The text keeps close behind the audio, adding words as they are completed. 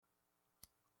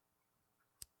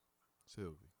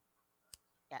Sylvie,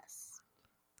 Yes.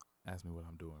 ask me what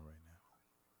I'm doing right now.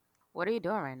 What are you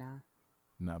doing right now?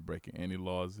 Not breaking any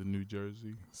laws in New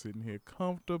Jersey. Sitting here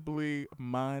comfortably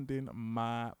minding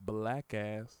my black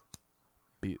ass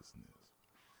business.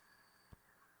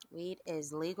 Weed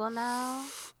is legal now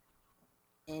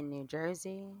in New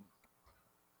Jersey.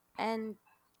 And,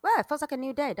 well, it feels like a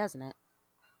new day, doesn't it?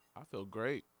 I feel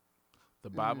great. The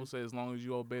Mm. Bible says as long as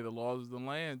you obey the laws of the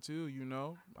land too,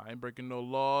 I ain't breaking no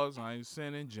laws. I ain't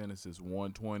sinning. Genesis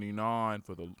 129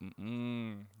 for the let Not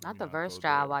me the not verse go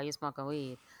there. child while you smoking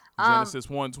weed. Um, Genesis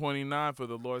 129 for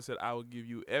the Lord said, I will give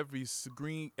you every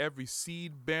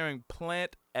seed bearing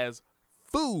plant as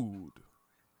food.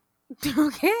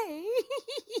 okay.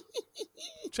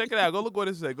 Check it out. Go look what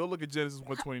it said. Go look at Genesis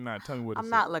 129. Tell me what it I'm said.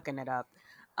 not looking it up.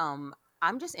 Um,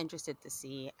 I'm just interested to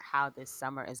see how this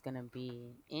summer is gonna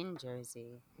be in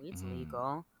Jersey. Weed's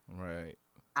legal. Right. It's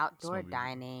Outdoor gonna be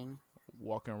dining.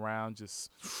 walking around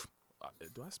just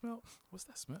do I smell? What's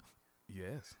that smell?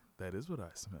 Yes, that is what I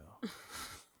smell.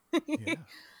 Yeah.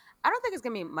 I don't think it's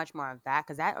gonna be much more of that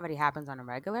because that already happens on a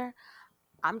regular.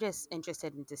 I'm just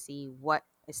interested in to see what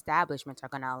establishments are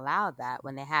going to allow that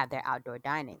when they have their outdoor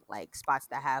dining, like spots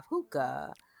that have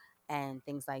hookah and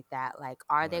things like that. Like,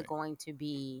 are they Right. going to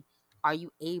be? Are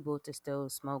you able to still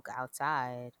smoke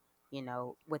outside?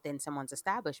 Within someone's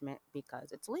establishment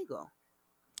because it's legal.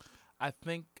 I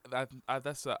think I'm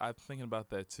thinking about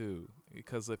that too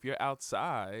because if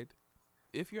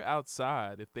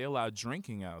they allow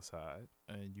drinking outside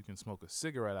and you can smoke a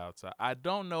cigarette outside, I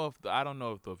don't know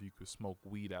if you could smoke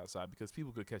weed outside because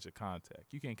people could catch a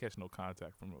contact. You can't catch no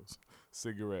contact from a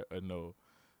cigarette or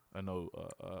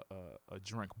a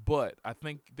drink. But I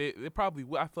think they probably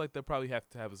I feel like they probably have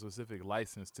to have a specific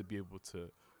license to be able to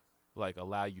like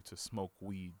allow you to smoke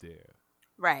weed there.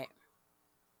 Right.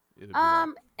 It'll be like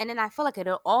And then I feel like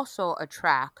it'll also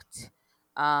attract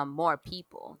more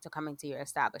people to come into your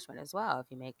establishment as well. If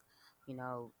you make, you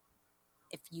know,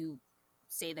 if you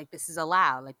say like this is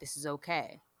allowed, like this is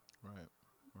okay. right,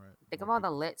 right. Think More of all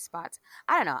the people. lit spots.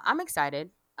 I don't know. I'm excited.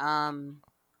 I'm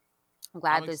I'm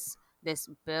glad ex- this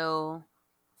bill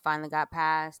finally got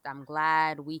passed. I'm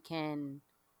glad we can,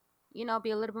 be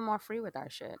a little bit more free with our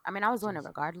shit. I mean, I was doing it just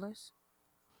regardless.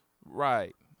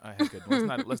 right. I heck it.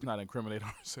 Let's not incriminate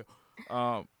ourselves.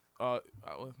 Um.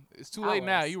 It's too I late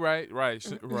now. was. You right. Right.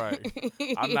 Right.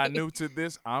 I'm not new to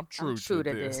this. I'm I'm true to true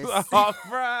to this. this. All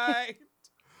right.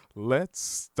 Let's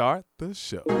start the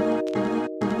show.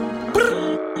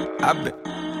 I've been,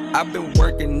 I've been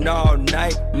working all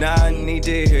night. Now I need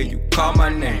to hear you call my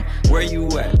name. Where you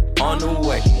at? On the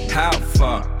way. How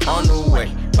far? On the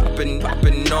way. Popping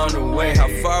on the way. How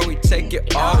far we take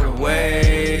it all the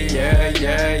way? Yeah.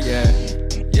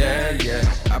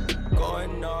 I've been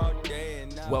going all day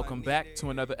and now Welcome back to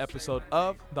another episode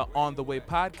of the On the Way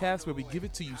podcast, where we give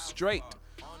it to you straight.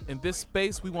 In this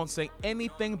space, we won't say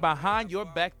anything behind your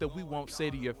back that we won't say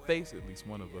to your face. At least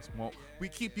one of us won't. We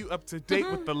keep you up to date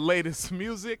with the latest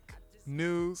music,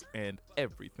 news, and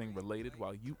everything related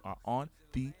while you are on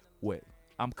the way.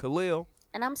 I'm Khalil,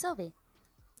 And I'm Sylvie.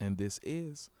 and this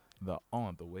is the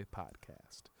On the Way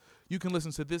podcast. You can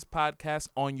listen to this podcast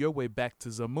on your way back to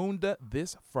Zamunda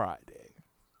this Friday.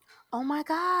 Oh my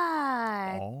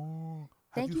God. Oh,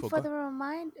 have Thank you you for forgot? the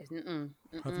reminder.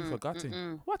 Have you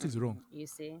forgotten? What is wrong? You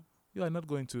see? You are not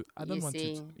going to. I You don't want you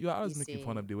to. see? You are You always making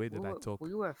fun see? of the way We that I were, talk.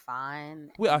 we were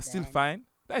fine. We are And still then fine.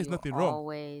 There is you nothing wrong.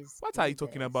 always What are you do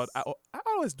talking about? this. I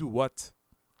always do what?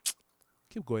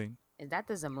 Keep going. Is that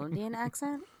the Zamundian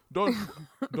accent? Don't,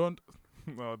 don't.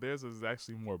 No, theirs is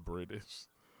actually more British.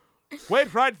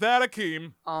 Wait right there,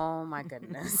 Akeem. Oh my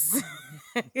goodness.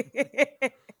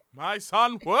 My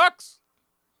son works.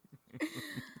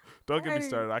 Don't get me Why-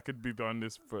 started. I could be on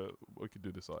this for. We could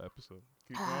do this all episode.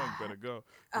 Keep going. You better go.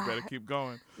 You better keep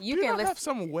going. You Do you can not have listen.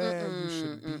 somewhere you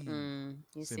should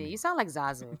be? You see, Simi? you sound like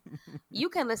Zazu. You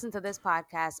can listen to this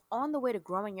podcast on the way to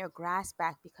growing your grass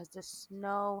back because the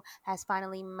snow has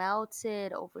finally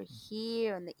melted over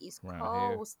here on the East Around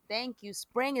here. Coast. Thank you,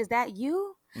 spring. Is that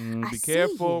you? I Be see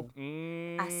careful.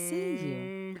 you. I see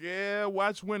you. Yeah,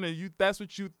 watch winter. That's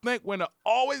what you think. Winter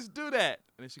always do that.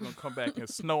 And then she gonna come back and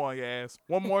snow on your ass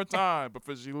one more time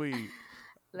before she leave.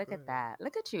 Look at that.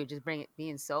 Look at you, just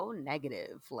being so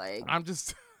negative, like I'm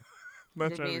just not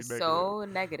just trying being to be negative. so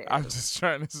negative. I'm just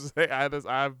trying to say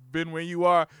I've been where you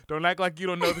are. Don't act like you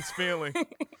don't know this feeling.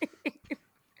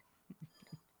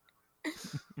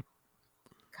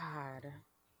 God.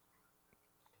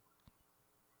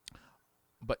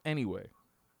 But anyway,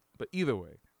 but either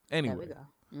way, There we anyway,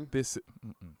 go. this.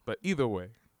 But either way,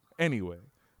 anyway,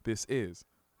 this is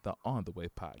the On the Way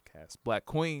podcast. Black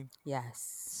Queen Yes.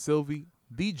 Sylvie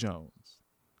D Jones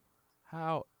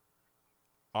how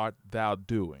art thou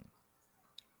doing?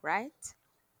 Right?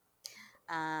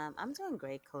 I'm doing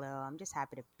great, Khalil. I'm just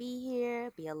happy to be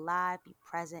here, be alive, be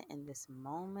present in this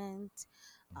moment.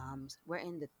 We're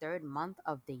in the third month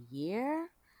of the year.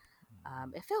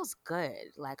 It feels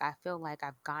good. Like I feel like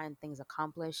I've gotten things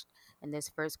accomplished in this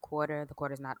first quarter. The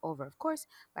quarter's not over, of course,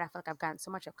 but I feel like I've gotten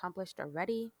so much accomplished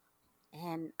already,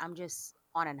 and I'm just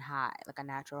on a high, like a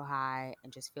natural high,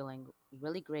 and just feeling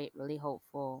really great, really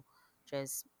hopeful.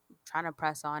 Just trying to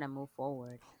press on and move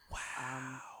forward. Wow.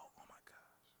 Um, Oh my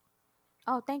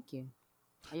god. oh, thank you.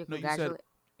 Are you No, you said. congratulating?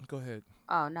 Go ahead.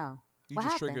 Oh no, You what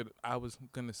just happened? triggered. I was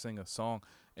gonna sing a song,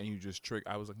 and you just triggered.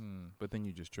 I was like, but then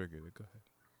you just triggered it. Go ahead.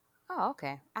 Oh,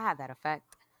 okay. I have that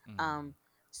effect. Mm. Um,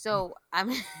 so I'm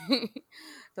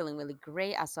feeling really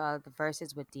great. I saw the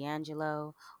verses with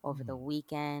D'Angelo over the Mm.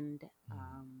 weekend.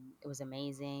 Mm. It was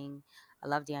amazing. I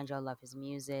love D'Angelo. Love his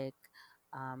music.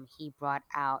 He brought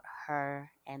out her,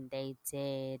 and they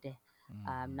did.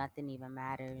 Nothing even Nothing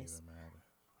matters even matter.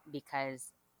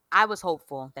 because I was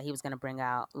hopeful that he was going to bring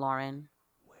out Lauren,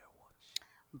 Where was she?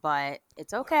 but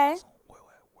it's Where okay. was where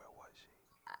was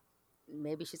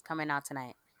Maybe she's coming out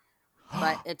tonight,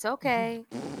 but she? it's okay.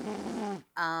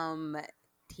 Um,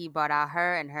 he brought out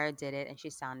her, and her did it, and she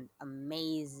sounded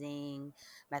amazing.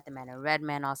 Method Man and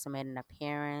Redman also made an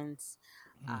appearance.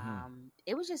 Mm-hmm.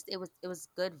 It was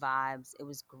good vibes. It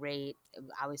was great.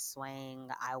 I was swaying.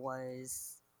 I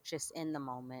was just in the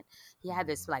moment. He had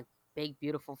this Mm-hmm. like big,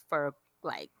 beautiful fur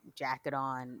like jacket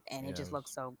on, and it Yeah, just it looked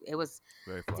was so. It was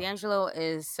very fly. D'Angelo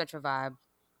is such a vibe.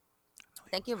 I know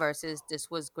he Thank was you, hot versus. This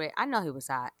was great. I know he was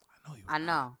hot. though. I know he was I hot.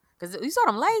 know because you saw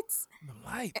them lights. The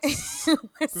It lights.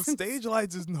 The was stage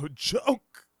lights is no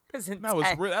joke. It was And that was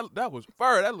intense. real. That was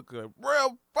fur. That looked like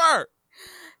real fur.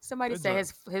 Somebody That said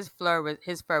joint.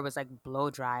 his fur was like blow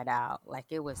dried out, like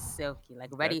it was silky,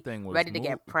 like That ready thing was ready to move.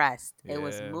 get pressed. It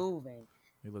was Yeah, moving.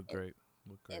 he looked It great.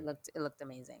 Looked it great. looked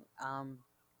amazing.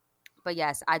 But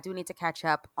yes, I do need to catch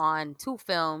up on two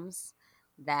films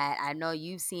that I know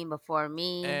you've seen before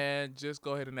me. And just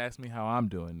go ahead and ask me how I'm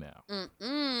doing now.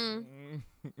 Mm-mm.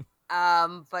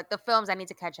 Mm. But the films I need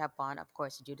to catch up on, of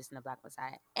course, Judas and the Black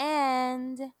Messiah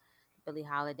and Billie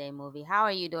Holiday movie. How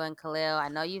are you doing, Khalil? I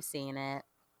know you've seen it.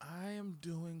 I am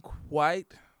doing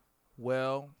quite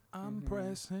well. I'm Mm-hmm.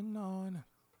 pressing on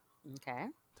Okay.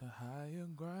 to higher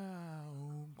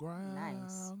ground,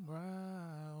 Nice. ground,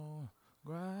 ground,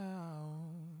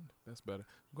 ground. That's better.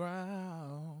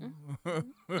 Ground.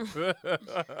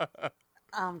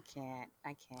 Can't.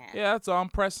 I can't. Yeah, that's all. I'm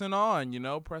pressing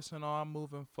on, pressing on,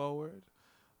 moving forward.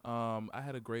 I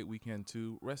had a great weekend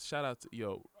too. Shout out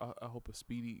to I hope a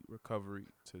speedy recovery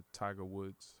to Tiger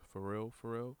Woods, for real,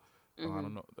 for real. I Mm-hmm.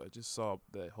 don't know. I just saw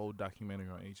that whole documentary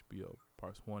on HBO,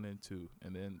 parts 1 and 2,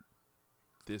 and then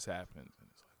this happened. And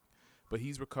it's like, but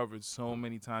he's recovered so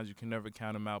many times you can never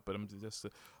count him out. But I'm just the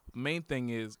main thing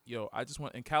is, I just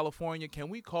want in California. Can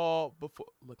we call before?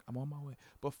 Look, I'm on my way.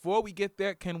 Before we get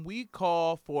there, can we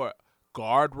call for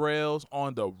guardrails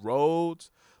on the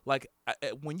roads? Like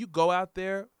when you go out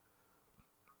there,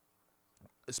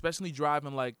 especially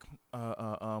driving like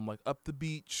up the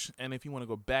beach, and if you want to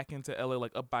go back into LA,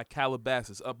 like up by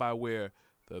Calabasas, up by where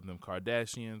them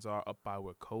Kardashians are, up by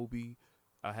where Kobe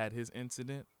had his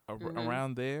incident Mm-hmm.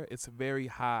 around there. It's very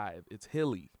high. It's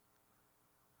hilly.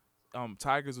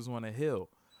 Tigers was on a hill,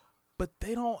 but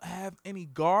they don't have any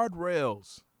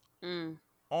guardrails Mm.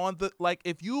 on the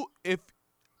if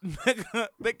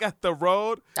they got the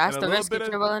road and That's a the little risk bit that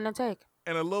of you're willing to take.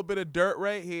 dirt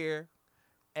right here.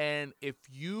 And if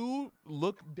you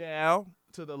look down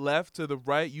to the left, to the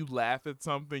right, you laugh at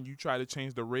something, you try to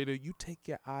change the radar, you take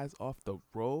your eyes off the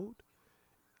road,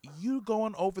 you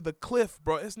going over the cliff,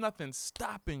 bro. It's nothing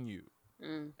stopping you.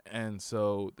 Mm. And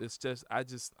so it's just I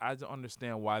don't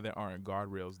understand why there aren't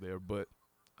guardrails there, but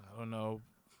I don't know.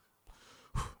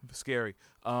 Scary.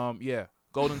 Yeah.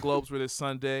 Golden Globes were this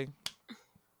Sunday.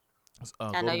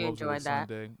 I know Golden you Globes were enjoyed this that.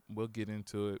 Sunday. We'll get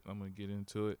into it. I'm gonna get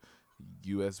into it.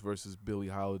 U.S. versus Billie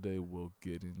Holiday. We'll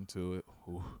get into it.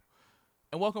 Ooh.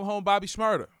 And welcome home, Bobby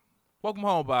Schmurder. Welcome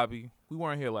home, Bobby. We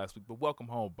weren't here last week, but welcome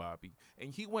home, Bobby.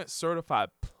 And he went certified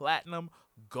platinum,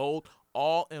 gold,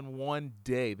 all in one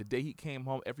day. The day he came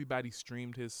home, everybody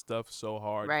streamed his stuff so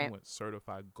hard. He Right. went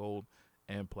certified gold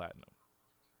and platinum.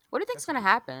 What do you think's gonna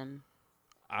happen?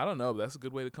 I don't know, but that's a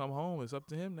good way to come home. It's up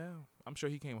to him now. I'm sure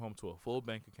he came home to a full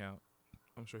bank account.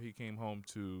 I'm sure he came home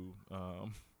to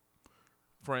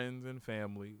friends and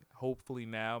family. Hopefully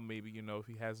now, maybe if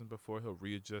he hasn't before, he'll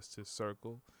readjust his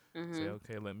circle. Say, Mm-hmm.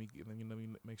 okay, let me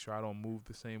make sure I don't move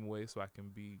the same way, so I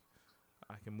can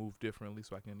move differently,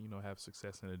 so I can have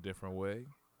success in a different way.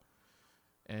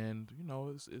 and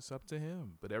it's up to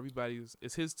him. But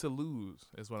it's his to lose.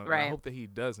 And I Right. hope that he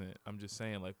doesn't. I'm just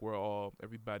saying, like,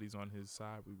 everybody's on his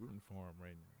side. We're rooting for him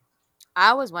right now. I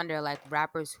always wonder, like,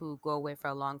 rappers who go away for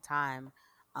a long time,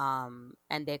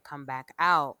 and they come back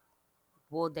out,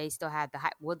 will they still have the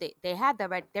hype? Will they have they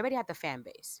already have the fan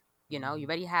base. You Mhm.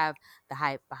 already have the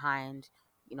hype behind,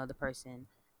 the person.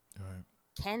 All right.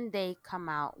 Can they come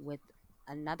out with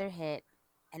another hit,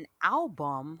 an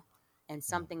album, and Mm.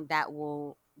 something that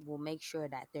will make sure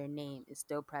that their name is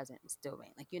still present and still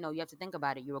reign? Like, you have to think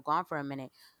about it. You were gone for a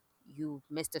minute. You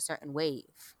missed a certain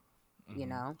wave, you Mhm.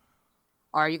 know?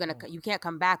 Or are you gonna Well, you can't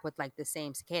come back with like the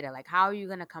same cicada. Like, how are you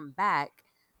gonna come back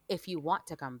if you want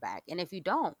to come back? And if you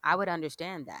don't, I would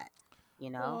understand that. You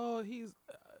know, well, he's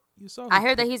you saw I who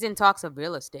heard that picked. he's in talks of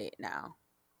real estate now.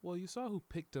 Well, you saw who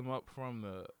picked him up from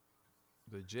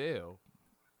the jail.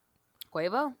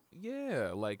 Quavo.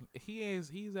 Yeah, like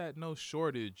he's at no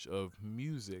shortage of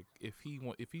music. If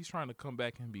he's trying to come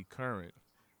back and be current,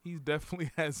 he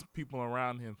definitely has people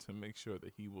around him to make sure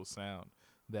that he will sound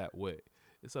that way.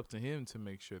 It's up to him to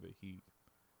make sure that he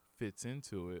fits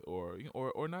into it,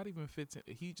 or not even fits in.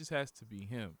 He just has to be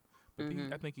him. But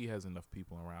Mm-hmm. I think he has enough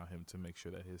people around him to make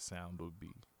sure that his sound would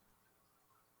be.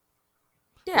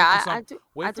 Wait for Yeah, some. I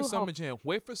Wait for do hope. Summer Jam.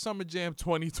 Wait for Summer Jam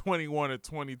 2021 or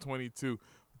 2022.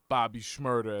 Bobby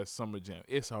Schmurder at Summer Jam.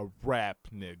 It's a rap,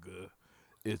 nigga.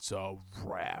 It's a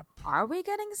rap. Are we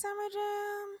getting Summer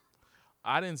Jam?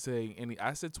 I didn't say any.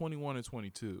 I said 21 or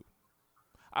 22.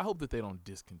 I hope that they don't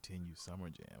discontinue Summer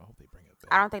Jam. I hope they bring it I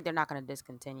back. don't think they're not gonna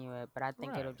discontinue it, but I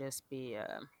think it'll Right. just be,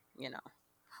 you know,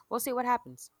 we'll see what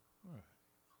happens. Right.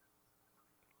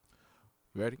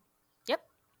 Ready? Yep.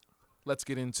 Let's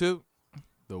get into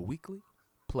the weekly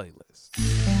playlist.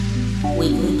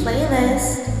 Weekly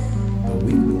playlist. The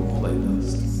weekly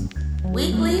playlist.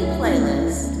 Weekly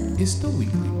playlist. It's the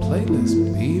weekly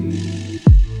playlist, baby.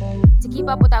 To keep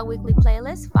up with our weekly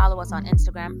playlist, follow us on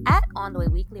Instagram at On The Way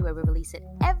Weekly, where we release it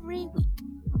every week.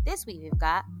 This week we've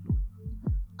got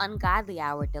Ungodly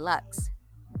Hour Deluxe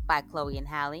by Chloe and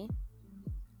Halle,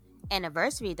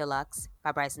 Anniversary Deluxe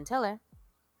by Bryson Tiller,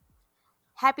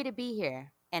 Happy to Be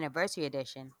Here Anniversary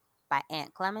Edition by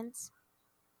Ant Clemens,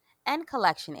 and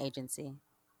Collection Agency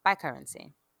by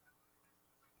Currency.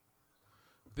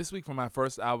 This week for my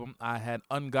first album, I had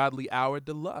Ungodly Hour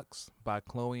Deluxe by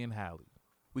Chloe and Halle.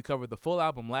 We covered the full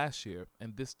album last year,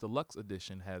 and this deluxe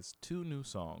edition has 2 new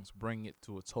songs, bringing it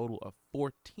to a total of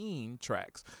 14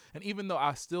 tracks. And even though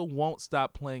I still won't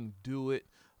stop playing Do It,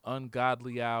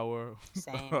 Ungodly Hour,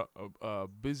 Same.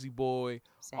 Busy Boy,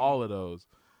 Same. all of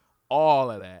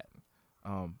that,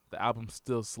 the album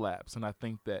still slaps, and I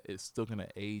think that it's still going to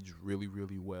age really,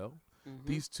 really well. Mhm.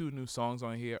 These 2 new songs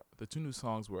on here, the 2 new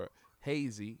songs were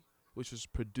Hazy, which was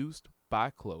produced by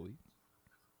Chloe.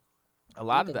 A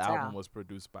lot of can the album tell. was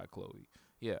produced by Chloe.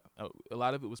 Yeah, a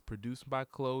lot of it was produced by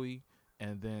Chloe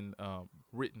and then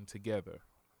written together,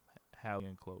 Halle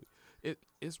and Chloe.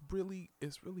 It's really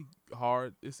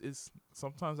hard. It's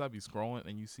sometimes I be scrolling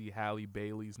and you see Halle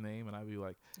Bailey's name and I be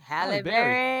like, Halle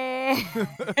Berry.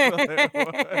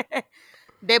 Berry.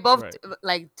 They both Right.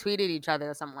 like tweeted each other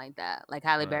or something like that. Like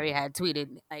Halle Berry Right. had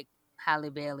tweeted like Halle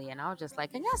Bailey, and I was just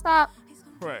like, "Can y'all stop?"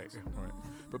 Right.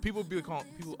 But people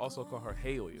also call her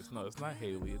Haley. It's not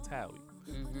Haley. It's Halle.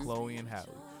 Mhm. Chloe and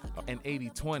Halle. And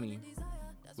 80/20,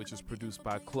 which is produced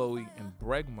by Chloe and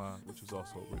Bregma, which is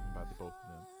also written by the both of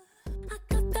them. I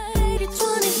got that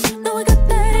 80/20, no I got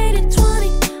that 80/20.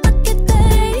 I get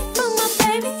that 80 from my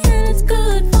baby and it's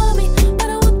good for me. But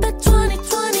I want that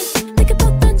 20/20, think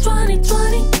about that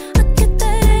 20/20. I get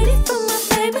that 80 from my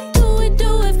baby,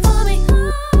 do it for me.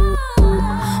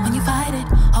 When you fight it,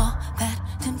 all that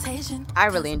temptation. I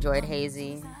really enjoyed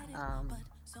Hazy.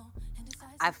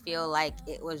 I feel like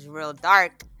it was real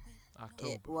dark.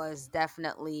 October. It was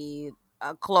definitely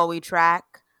a Chloe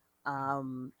track.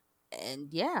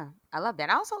 And yeah, I love that.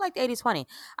 I also liked 80/20.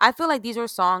 I feel like these were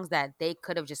songs that they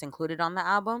could have just included on the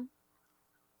album.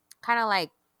 Kind of like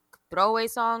throwaway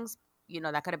songs,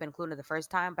 that could have been included the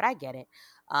first time, but I get it.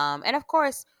 And of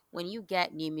course, when you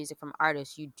get new music from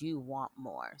artists, you do want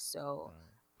more. So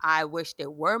I wish there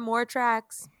were more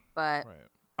tracks, but Right.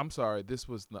 I'm sorry. This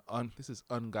is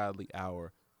Ungodly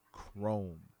Hour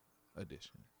Chrome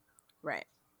edition. right.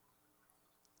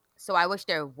 So I wish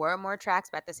there were more tracks,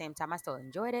 but at the same time, I still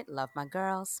enjoyed it. Love my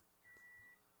girls.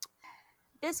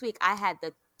 This week, I had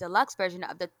the deluxe version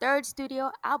of the third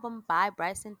studio album by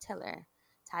Bryson Tiller,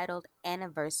 titled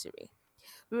Anniversary.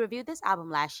 We reviewed this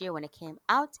album last year when it came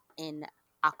out in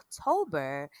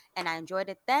October, and I enjoyed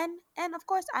it then. And of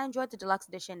course, I enjoyed the deluxe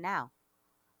edition now.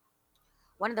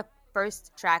 One of the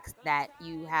first tracks that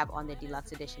you have on the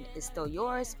deluxe edition is Still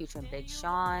Yours, featuring Big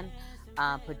Sean,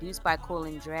 produced by Cool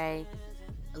and Dre.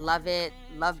 Love it.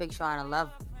 Love Big Sean. I love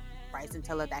Bryson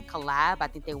Tiller. That collab, I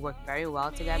think they work very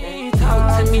well together.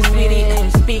 Talk to me, sweetie,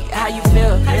 and speak how you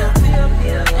feel.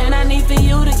 And I need for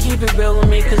you to keep it real with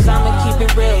me, cause I'ma keep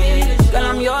it real. Girl,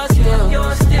 I'm yours still.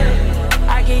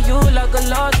 I give you like a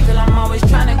lot still. I'm always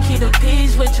trying to keep the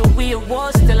peace with you. We at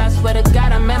war still. I swear to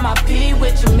God, I'm at my P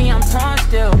with you. Me, I'm torn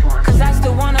still. Cause I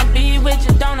still wanna be with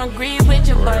you. Don't agree with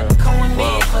you, but come with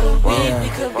me for the week. We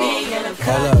could be in a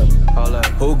cup. Hold up.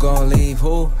 Who gon' leave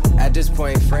who? At this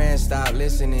point, friends stop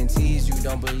listening. Tease you,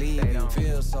 don't believe you.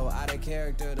 Feel so out of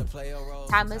character to play a role.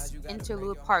 Timeless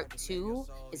Interlude Part 2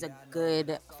 is a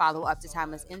good follow-up to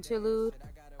Timeless Interlude.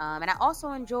 And I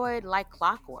also enjoyed Like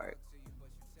Clockwork.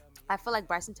 I feel like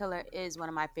Bryson Tiller is one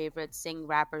of my favorite sing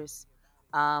rappers.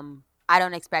 I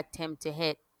don't expect him to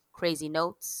hit crazy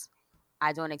notes.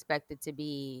 I don't expect it to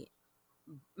be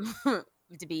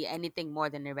anything more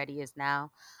than it already is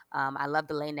now. I love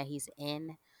the lane that he's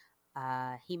in.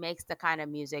 He makes the kind of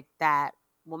music that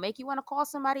will make you want to call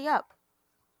somebody up.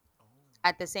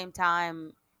 At the same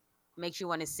time, makes you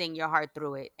want to sing your heart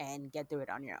through it and get through it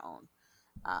on your own.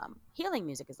 Healing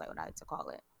music is like what I like to call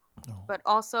it. But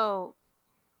also,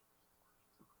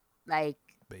 like,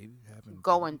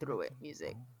 going through it music.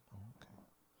 Okay.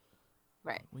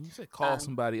 Right. When you say call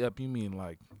somebody up, you mean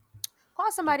like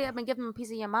call somebody up and give them a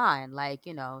piece of your mind, like,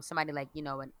 you know, somebody like, you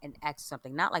know, an ex or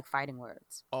something, not like fighting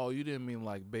words. Oh, you didn't mean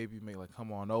like baby make like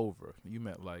come on over. You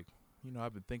meant like, you know,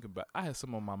 I've been thinking about. I had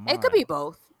some on my mind. It could be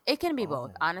both. It can be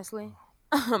both. Honestly,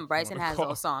 Bryson has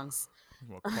those songs.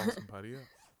 You want to call somebody up?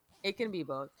 It can be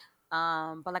both.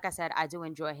 But like I said, I do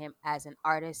enjoy him as an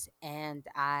artist, and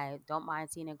I don't mind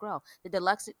seeing him grow. The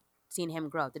deluxe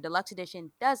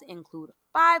edition does include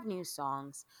 5 new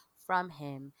songs from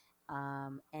him,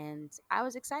 and I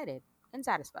was excited and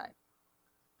satisfied.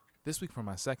 This week for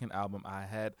my second album, I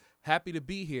had Happy to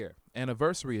Be Here,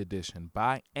 Anniversary Edition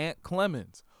by Ant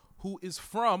Clemens, who is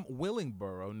from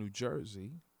Willingboro, New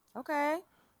Jersey. Okay.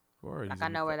 Or like I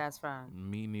know where that's from.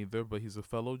 Me neither, but he's a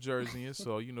fellow Jerseyan,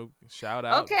 so, you know, shout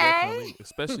out. Okay. Definitely,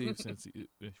 especially since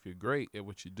if you're great at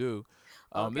what you do.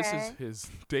 Okay. This is his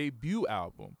debut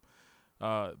album.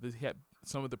 He had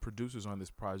some of the producers on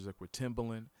this project were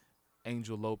Timbaland,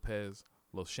 Angel Lopez,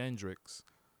 Loshendrix,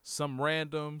 some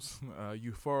randoms,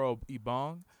 Euforo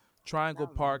Ibong, Triangle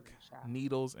Park,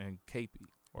 Needles, and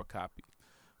Copy.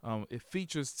 It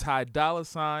features Ty Dolla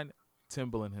 $ign,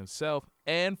 Timbaland himself,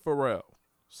 and Pharrell.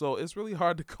 So it's really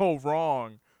hard to go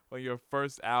wrong on your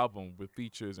first album with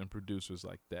features and producers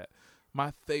like that.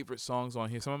 My favorite songs on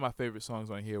here, some of my favorite songs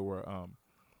on here were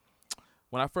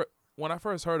when I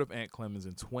first heard of Ant Clemens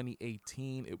in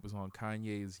 2018, it was on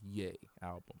Kanye's Ye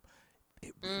album.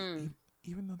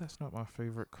 Even though that's not my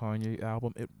favorite Kanye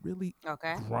album, it really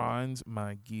grinds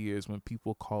my gears when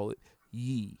people call it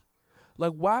Ye.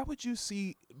 Like, why would you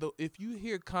see if you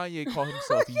hear Kanye call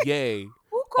himself Ye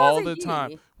all the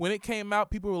time? When it came out,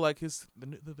 people were like,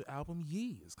 the album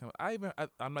Ye is coming. I'm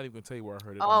not even gonna tell you where I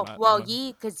heard it. Oh, well,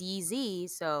 Ye, because Yeezy,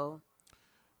 so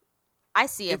I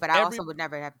see it, but I also would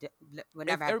never have done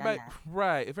that.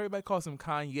 Right. If everybody calls him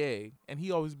Kanye, and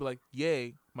he always be like,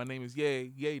 Ye, my name is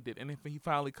Ye, Ye did. And if he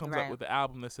finally comes up with the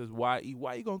album that says Y-E,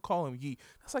 why you gonna call him Ye?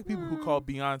 That's like people who call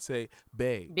Beyonce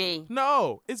Bae. B.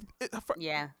 No,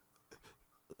 yeah.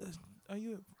 Are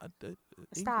you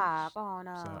Stop? Oh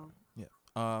no. Sorry. Yeah.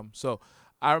 So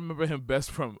I remember him best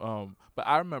from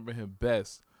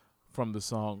the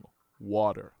song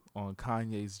Water on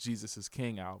Kanye's Jesus is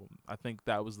King album. I think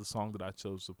that was the song that I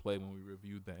chose to play when we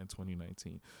reviewed that in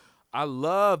 2019. I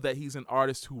love that he's an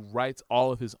artist who writes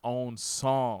all of his own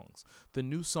songs. The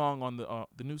new song on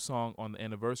the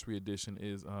anniversary edition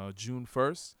is June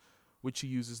 1st, which he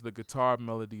uses the guitar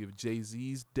melody of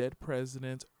Jay-Z's Dead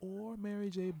President or Mary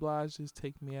J. Blige's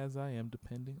Take Me As I Am,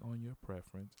 depending on your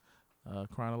preference.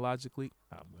 Chronologically,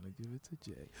 I'm going to give it to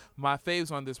Jay. My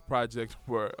faves on this project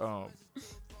were, it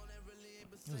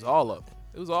was all of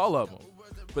them.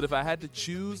 But if I had to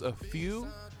choose a few,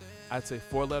 I'd say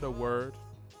 4-Letter Word,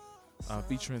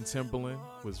 featuring Timbaland,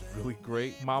 was really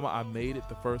great. Mama, I Made It,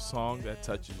 the first song that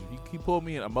touches you. He pulled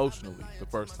me in emotionally the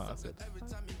first time. I said,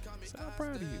 I'm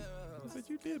proud of you. I said,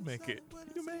 you did make it.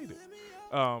 You made it.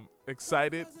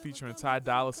 Excited, featuring Ty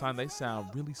Dolla $ign. They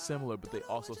sound really similar, but they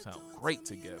also sound great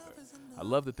together. I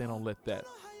love that they don't let that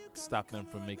stop them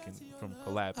from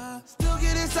collabing. I still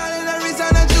get excited every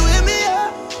time that you hit me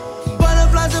up.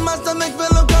 Butterflies in my stomach, feel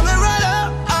them coming right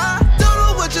up. I don't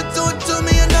know what you're doing to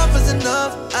me, enough is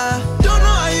enough. I don't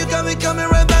know how you got me coming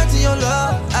right back to your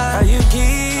love. How you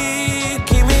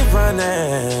keep me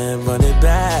running it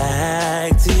back.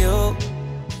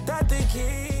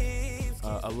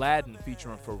 Aladdin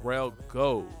featuring Pharrell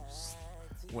goes.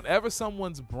 Whenever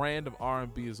someone's brand of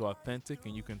R&B is authentic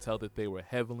and you can tell that they were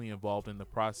heavily involved in the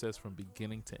process from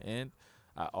beginning to end,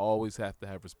 I always have to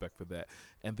have respect for that.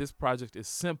 And this project is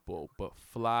simple but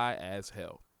fly as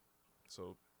hell.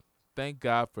 So thank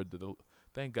God for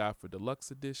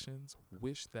deluxe editions.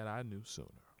 Wish that I knew sooner.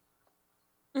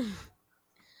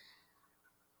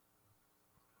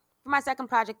 For my second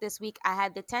project this week, I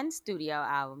had the 10th studio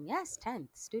album. Yes, 10th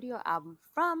studio album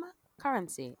from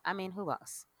Currency. I mean, who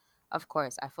else? Of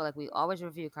course, I feel like we always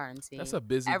review Currency. That's a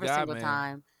busy every guy, single man.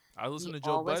 time. I listened He to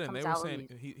Joe always Budden. They comes were out with saying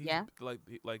music. he's Yeah.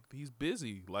 like he's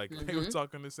busy. Like they were Mhm.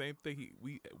 talking the same thing.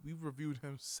 We've reviewed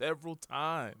him several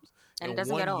times And it in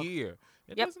doesn't get one old. year.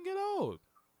 It Yep. doesn't get old.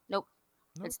 Nope.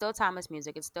 Nope. It's still timeless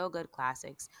music. It's still good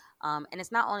classics. And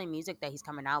it's not only music that he's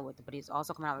coming out with, but he's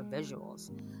also coming out with visuals.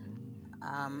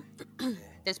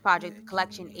 This project,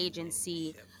 Collection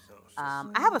Agency, I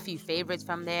have a few favorites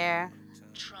from there.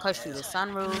 Push Through the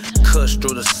Sunroof. Kush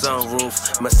through the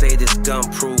sunroof, Mercedes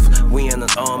gun-proof. We in an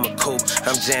armored coupe.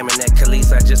 I'm jamming at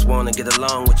Khalees, I just wanna get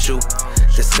along with you.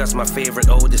 Discuss my favorite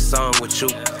oldest song with you.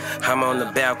 I'm on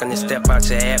the balcony, step out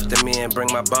you after me and bring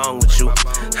my bong with you.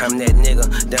 I'm that nigga,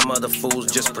 them other fools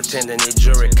just pretending they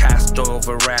jury. Costume,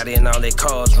 variety, and all they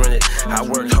cars rented. I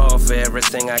worked hard for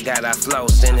everything I got, I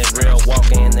flossed in it. Real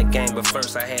walking in the game, but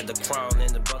first I had to crawl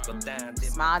in the buckle down.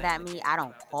 Smiled at Me, I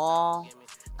Don't Call.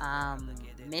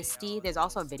 Misty. There's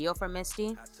also a video for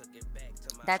Misty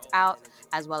that's out,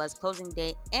 as well as Closing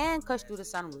Date and Kush Through the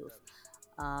Sunroof.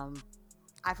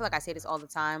 I feel like I say this all the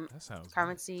time. That sounds good.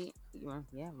 Currency,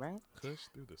 yeah, right. Kush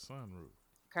Through the Sunroof.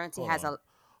 Currency Hold has on. a,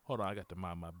 Hold on, I got to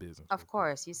mind my business. of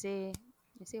course. You see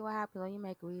what happens when you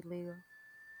make weed legal.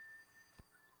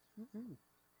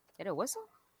 Did it whistle?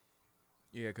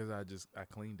 Yeah, because I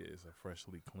cleaned it. It's a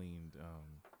freshly cleaned.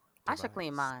 I should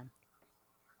clean device. mine.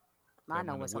 Mine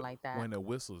don't when it whistle whi- like that. When it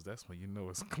whistles, that's when you know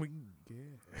it's clean.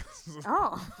 Yeah.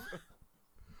 Oh,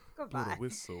 Blow the goodbye.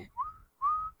 whistle.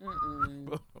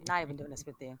 Not even doing this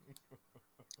with you.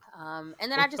 And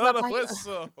then I just Blow love the how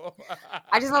whistle.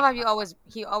 I just love how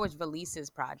he always releases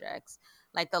projects.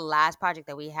 Like the last project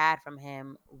that we had from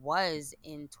him was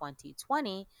in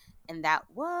 2020, and that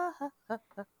was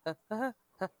the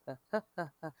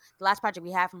last project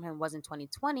we had from him was in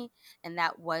 2020, and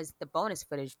that was the bonus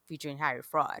footage featuring Harry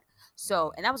Fraud.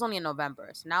 So, and that was only in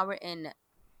November. So now we're in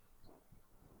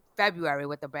February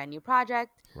with a brand new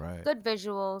project. Right. Good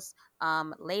visuals,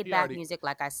 laid He back already- music,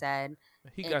 like I said.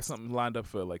 He got It's- something lined up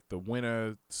for like the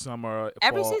winter, summer,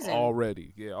 Every fall season.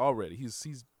 already. Yeah, already.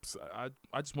 He's. I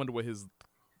just wonder what his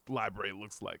library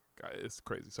looks like. It's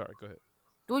crazy. Sorry, go ahead.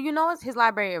 Well, you know, his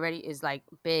library already is like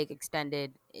big,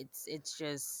 extended. It's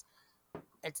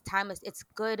timeless. It's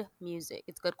good music.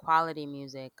 It's good quality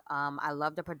music. I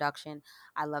love the production.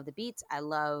 I love the beats. I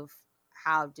love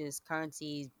how just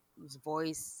Currency's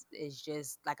voice is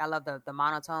just like, I love the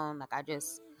monotone. Like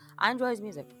I enjoy his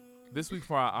music. This week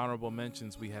for our honorable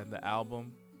mentions, we had the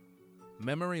album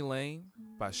Memory Lane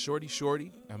by Shorty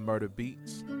Shorty and Murder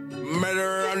Beats.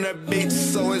 Murder on the beat,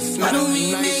 so it's not Why don't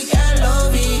we nice. make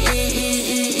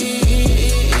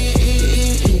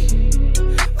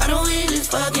Why don't we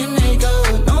just fucking make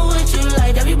up? Know what you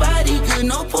like, everybody good,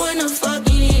 no point of fucking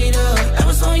it up. I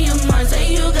was on your mind,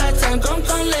 say you got time, come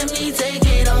let me take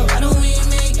it off. Why don't we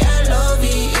make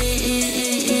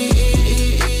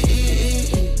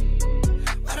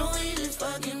Why don't we just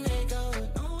fucking make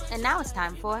up? And now it's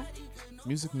time for.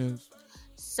 Music news.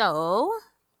 So,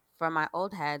 for my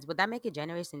old heads, would that make it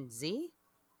Generation Z?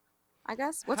 I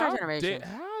guess. What's our generation?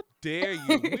 How dare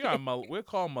you? We're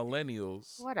called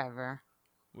millennials. Whatever.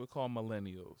 We're called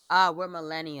millennials. We're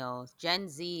millennials. Gen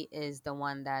Z is the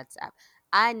one that's.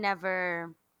 I don't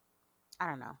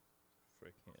know.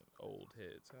 Freaking old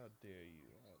heads. How dare you?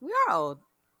 We are old.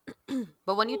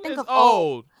 But when you Who think is of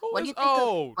old, Who when is you think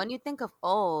old? of when you think of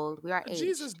old, we are aged.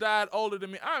 Jesus died older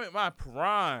than me. I'm in my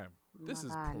prime. Oh This my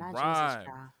is God, not prime. Jesus,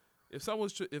 child.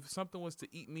 If something was to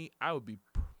eat me, I would be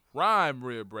prime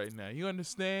rib right now. You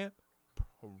understand?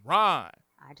 Prime.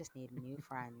 I just need new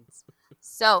friends.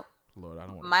 So, Lord, I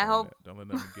don't want My to hope- that. Don't let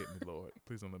them get me, Lord.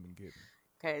 Please don't let them get me.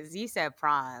 because you said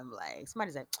prime, like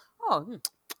somebody said, "Oh,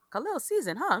 Khalil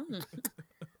season, huh?"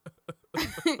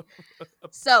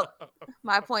 So,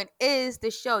 my point is,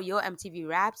 the show Your MTV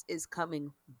Raps is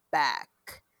coming back.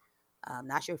 I'm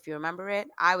not sure if you remember it.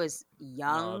 I was No,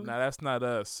 young. that's not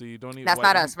us. See, don't even. That's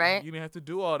not us, right? You didn't have to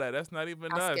do all that. That's not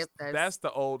even I'll us. skip this. That's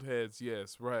the old heads.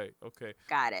 Yes, right. Okay.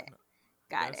 Got it.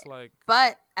 Got That's it. like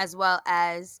But as well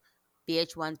as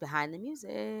VH1's Behind the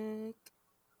Music.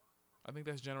 I think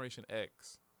that's Generation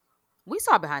X. We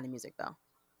saw Behind the Music though.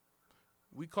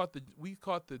 we caught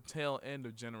the tail end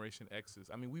of Generation X's.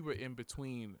 I mean, we were in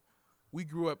between. We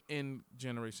grew up in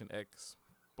Generation X,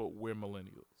 but we're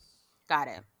millennials. Got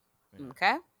it. Yeah.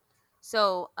 Okay.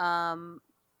 So,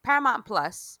 Paramount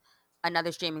Plus,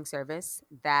 another streaming service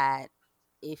that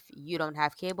if you don't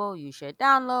have cable, you should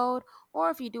download. Or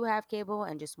if you do have cable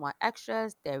and just want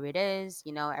extras, there it is.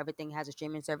 You know, everything has a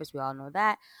streaming service. We all know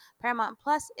that. Paramount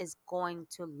Plus is going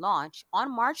to launch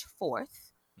on March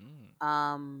 4th.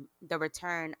 The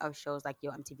return of shows like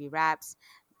Yo MTV Raps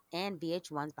and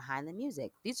VH1's Behind the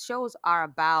Music. These shows are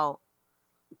about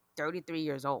 33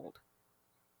 years old.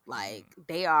 Like,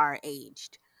 they are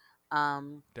aged.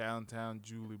 Downtown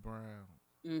Julie Brown.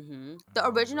 The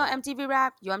all original that. MTV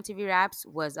Rap, Yo MTV Raps,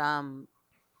 was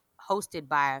hosted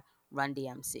by Run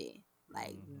DMC.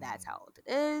 Like, that's how old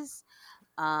it is.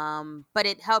 But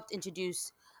it helped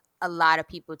introduce a lot of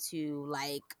people to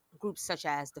like groups such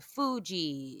as the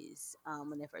Fugees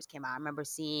when they first came out. I remember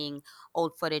seeing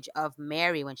old footage of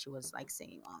Mary when she was like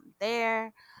singing on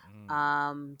there.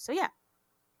 So yeah.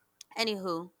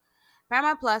 Anywho,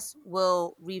 Paramount Plus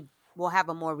will have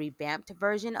a more revamped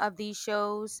version of these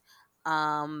shows, as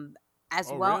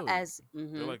Oh, well really? as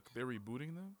They're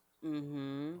rebooting them.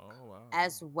 Oh wow.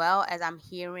 as well as I'm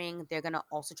hearing they're gonna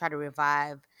also try to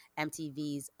revive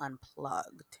MTV's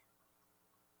Unplugged.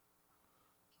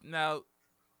 Now,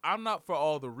 I'm not for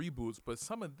all the reboots, but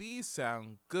some of these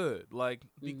sound good. Like,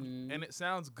 and it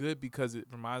sounds good because it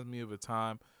reminds me of a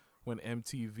time when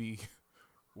MTV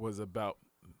was about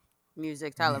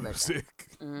Music television.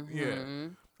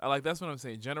 music. Yeah, that's what I'm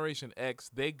saying. Generation X,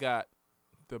 they got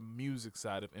the music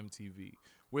side of MTV.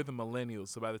 We're the millennials,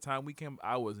 so by the time we came,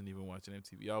 I wasn't even watching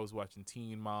MTV. I was watching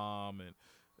Teen Mom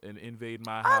and Invade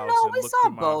My House. Oh no, and we Look saw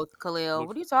Through My- both, Khalil.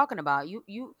 What are you talking about? You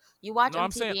watch No, I'm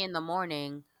MTV saying- in the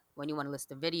morning when you want to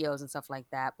listen to videos and stuff like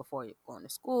that before you're going to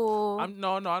school. I'm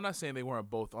not saying they weren't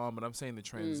both on, but I'm saying the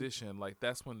transition. Like,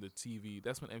 that's when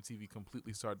MTV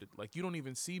completely started. Like, you don't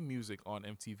even see music on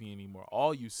MTV anymore.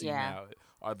 All you see now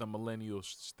are the millennial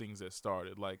things that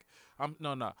started. Like,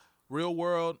 Real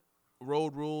World,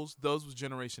 Road Rules, those was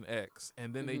Generation X,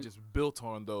 and then they just built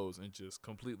on those and just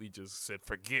completely just said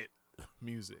forget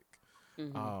music.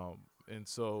 And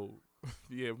so,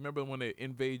 yeah, remember when they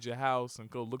invade your house and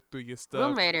go look through your stuff?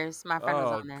 Room Raiders, my friend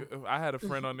was on there. I had a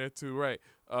friend on there too, right?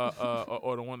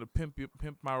 Or the one to pimp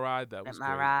my ride. That was My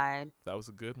great. ride. That was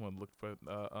a good one. Look for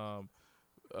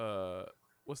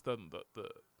what's the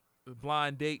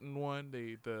blind dating one?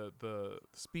 The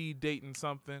speed dating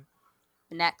something.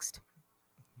 Next.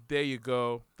 There you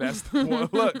go. That's the one.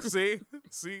 Look, see.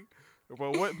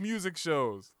 But what music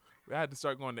shows? I had to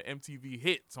start going to MTV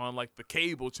Hits on like the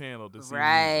cable channel to see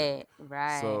music.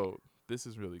 Right. So this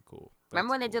is really cool.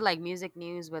 Remember when they That's did cool. like music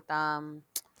news with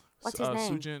what's his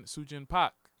name? Sujin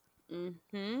Pak. And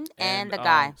the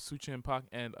guy. Sujin Pak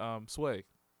and Sway.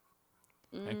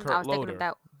 And I Kurt was thinking Loder. of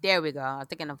that. There we go. I was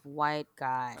thinking of white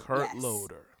guy. Kurt Yes.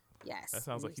 Loder. Yes. That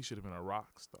sounds like he should have been a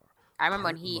rock star. I remember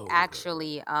when Kurt he Loder.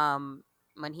 actually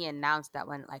when he announced that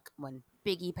when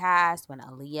Biggie passed, when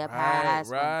Aaliyah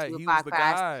passed, Right. when He Tupac was the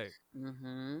passed. guy.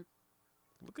 Mm-hmm.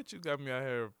 Look at you, got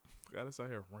us out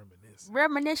here reminiscing.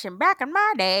 Reminiscing back in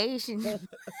my days.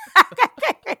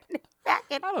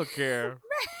 I don't care.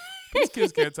 These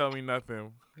kids can't tell me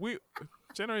nothing. We,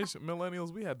 generation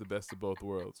millennials, we had the best of both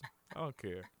worlds. I don't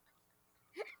care.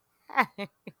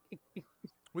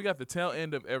 We got the tail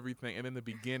end of everything and then the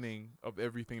beginning of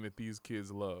everything that these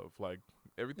kids love. Like,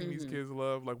 everything these kids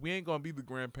love. Like, we ain't going to be the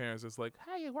grandparents that's like,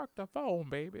 how you work the phone,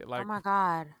 baby? Like, Oh my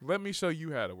God. let me show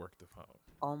you how to work the phone.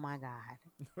 Oh my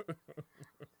God.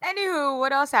 Anywho,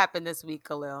 what else happened this week,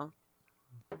 Khalil?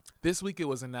 This week it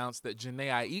was announced that Janae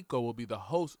Aiko will be the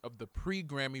host of the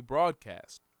pre-Grammy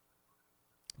broadcast.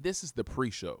 This is the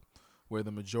pre-show where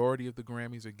the majority of the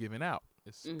Grammys are given out,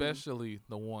 especially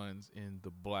the ones in the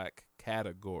black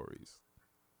categories.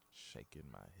 Shaking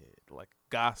my head. Like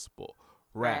gospel,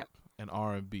 rap, and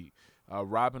R&B.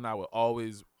 Rob and I would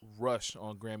always rush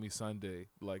on Grammy Sunday,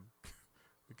 like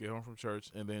get home from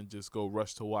church and then just go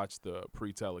rush to watch the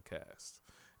pre-telecast.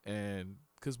 And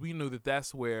because we knew that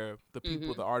that's where the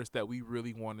people, the artists that we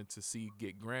really wanted to see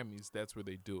get Grammys, that's where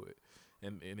they do it.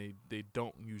 And they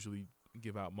don't usually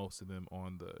give out most of them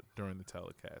during the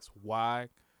telecast. Why?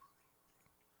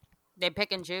 They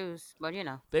pick and choose, but you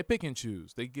know. They pick and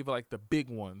choose. They give like the big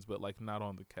ones, but like not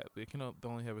on the cap. They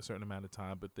only have a certain amount of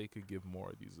time, but they could give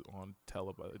more of these on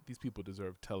televised. These people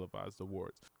deserve televised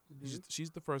awards.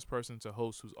 She's the first person to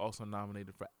host who's also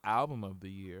nominated for Album of the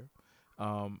Year.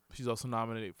 She's also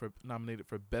nominated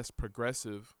for Best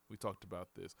Progressive. We talked about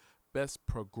this. Best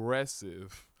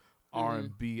Progressive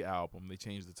R&B album. They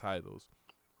changed the titles.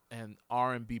 and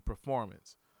R&B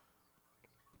performance.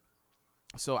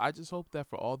 So I just hope that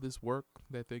for all this work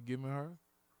that they're giving her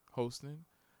hosting,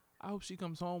 I hope she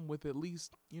comes home with at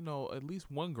least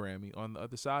one Grammy on the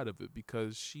other side of it,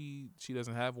 because she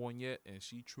doesn't have one yet, and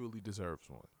she truly deserves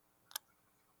one.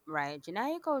 Right.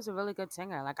 Jhené Aiko is a really good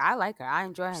singer. Like, I like her. I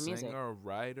enjoy her music. Singer,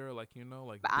 writer, like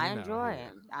But I been out enjoy here.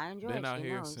 it. I enjoy Been it. out She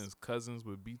here knows. since Cousins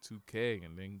with B2K,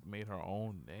 and then made her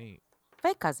own name.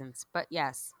 Fake cousins, but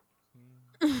yes.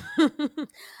 Mm.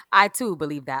 I too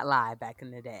believe that lie back in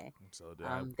the day. So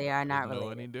They are not didn't know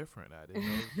related. any different. I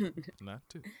didn't know not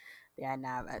to. They are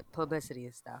not publicity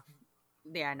and stuff.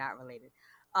 They are not related.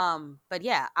 But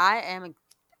yeah, I am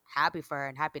happy for her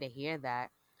and happy to hear that.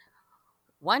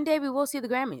 One day we will see the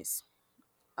Grammys.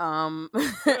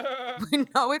 We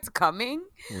know it's coming.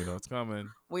 We know it's coming.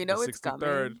 We know The it's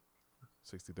coming.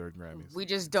 63rd Grammys. We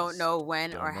just don't know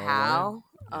when don't or know how.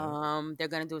 when. They're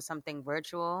gonna do something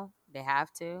virtual. They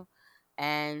have to,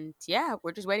 and yeah,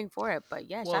 we're just waiting for it. But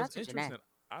yeah, Well, shout out it's to interesting.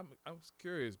 Jhené. I was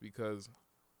curious because,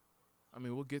 I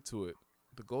mean, we'll get to it.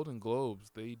 The Golden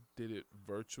Globes, they did it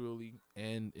virtually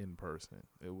and in person.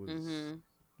 It was.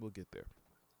 We'll get there.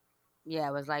 Yeah,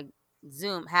 it was like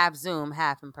Zoom, half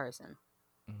in person.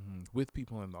 With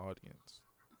people in the audience.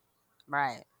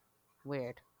 Right.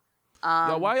 Weird.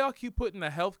 Yo, why y'all keep putting the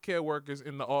healthcare workers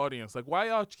in the audience? Like, why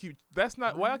y'all keep? That's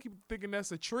not. Why y'all keep thinking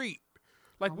that's a treat?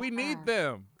 Like, we need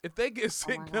them. If they get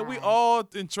sick, then we all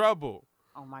in trouble.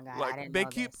 Oh my God! Like, I didn't they know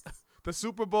keep this. the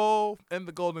Super Bowl and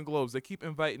the Golden Globes. They keep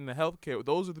inviting the healthcare.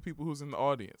 Those are the people who's in the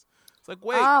audience. It's like,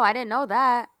 wait. Oh, I didn't know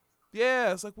that.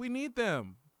 Yeah, it's like we need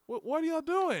them. What are y'all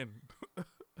doing?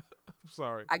 I'm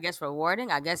sorry. I guess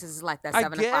rewarding. I guess this is like that I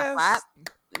 7 o'clock guess. clap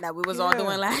that we was all Yeah.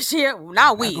 doing last year.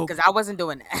 Not we, go- because I wasn't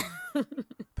doing that.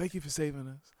 Thank you for saving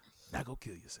us. Now go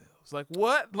kill yourselves. Like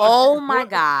what? Like, Oh my what?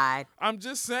 God. I'm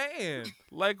just saying.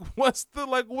 Like what's the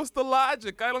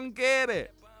logic? I don't get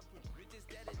it.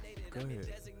 Go ahead.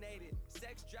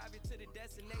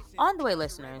 On the way,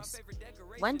 listeners,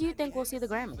 when do you think we'll see the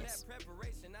Grammys?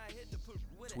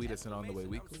 Tweet us in On The Way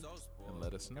Weekly and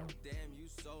let us know.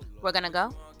 We're gonna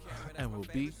go. And we'll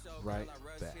be right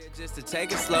back. Just to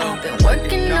take it slow. Been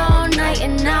working all night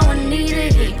and now I need to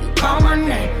hear you call my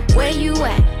name. Where you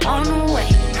at? On the way.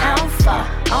 How far?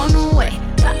 On the way.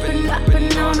 Poppin',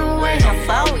 poppin' on the way. How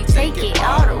far we take it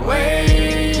all the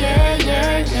way? Yeah,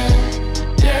 yeah,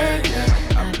 yeah. Yeah,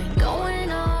 yeah. I've been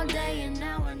going all day and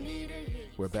now I need to hear you.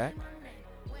 We're back.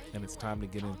 And it's time to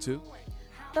get into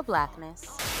The Blackness.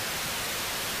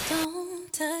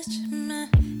 Don't touch my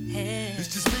head.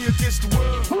 It's just me against the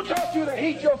world. Who taught you to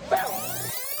heat your belt?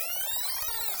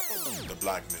 The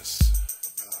blackness.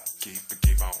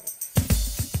 Keep on.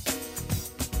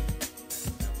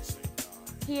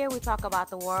 Here we talk about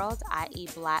the world, i.e.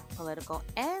 Black political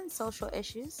and social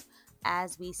issues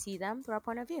as we see them through our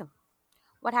point of view.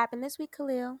 What happened this week,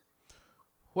 Khalil?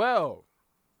 Well,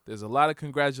 there's a lot of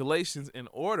congratulations in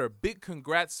order. Big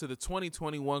congrats to the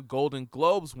 2021 Golden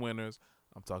Globes winners.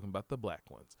 I'm talking about the black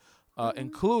ones,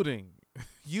 including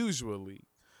usually,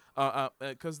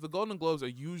 because the Golden Globes are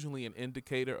usually an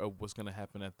indicator of what's going to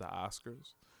happen at the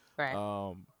Oscars.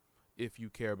 Right. If you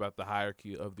care about the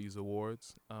hierarchy of these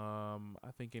awards, I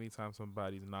think anytime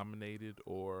somebody's nominated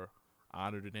or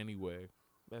honored in any way,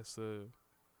 that's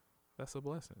a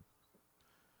blessing.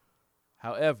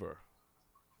 However,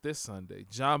 this Sunday,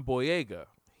 John Boyega,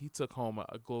 he took home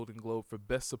a Golden Globe for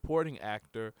Best Supporting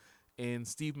Actor in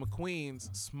Steve McQueen's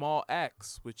Small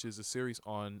Axe, which is a series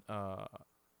on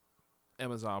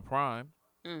Amazon Prime.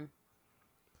 Mm.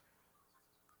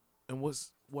 And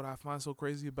what I find so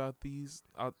crazy about these,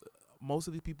 most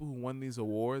of the people who won these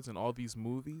awards and all these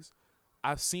movies,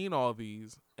 I've seen all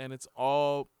these, and it's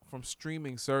all from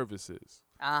streaming services.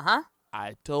 Uh-huh.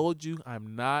 I told you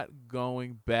I'm not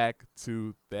going back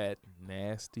to that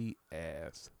nasty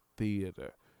ass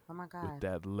theater Oh my with God.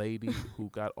 that lady who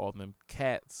got all them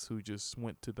cats who just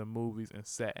went to the movies and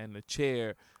sat in the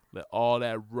chair, let all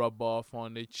that rub off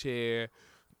on the chair,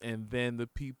 and then the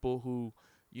people who,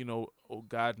 oh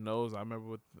God knows, I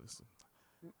remember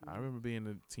being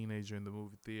a teenager in the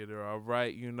movie theater. All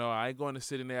right, I ain't going to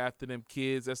sit in there after them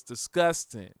kids. That's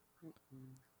disgusting.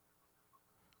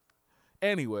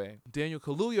 Anyway, Daniel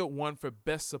Kaluuya won for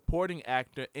Best Supporting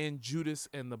Actor in Judas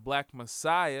and the Black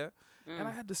Messiah, and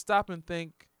I had to stop and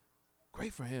think,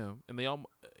 great for him. And they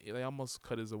almost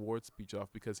cut his award speech off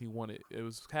because he wanted it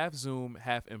was half Zoom,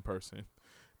 half in person,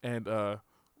 and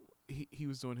he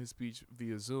was doing his speech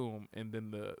via Zoom, and then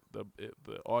the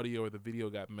audio or the video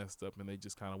got messed up, and they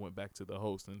just kind of went back to the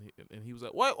host, and he was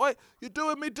like, "What? You're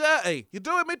doing me dirty! You're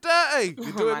doing me dirty!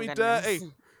 You're doing my me goodness.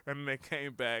 dirty!" And they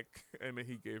came back, and then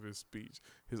he gave his speech.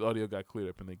 His audio got cleared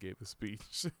up, and they gave his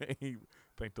speech. He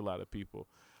thanked a lot of people.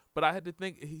 But I had to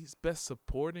think he's best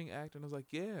supporting actor. And I was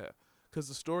like, yeah, because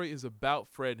the story is about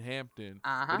Fred Hampton.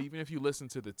 Uh-huh. But even if you listen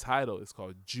to the title, it's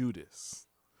called Judas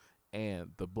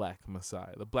and the Black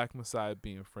Messiah. The Black Messiah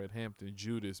being Fred Hampton,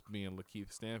 Judas being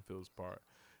Lakeith Stanfield's part.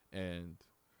 And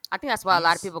I think that's why a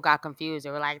lot of he's- people got confused.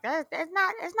 They were like, it's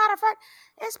not a Fred.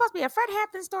 It's supposed to be a Fred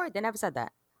Hampton story. They never said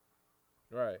that.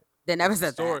 right. They never It's the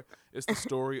said story. that. It's the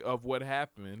story of what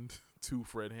happened to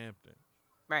Fred Hampton.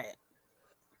 Right.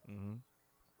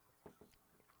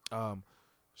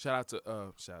 Shout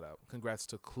out. Congrats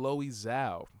to Chloe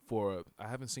Zhao for, I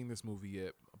haven't seen this movie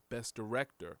yet, Best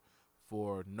Director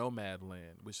for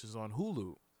Nomadland, which is on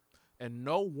Hulu. And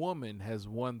no woman has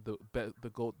won the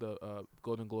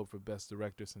Golden Globe for Best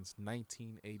Director since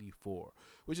 1984,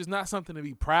 which is not something to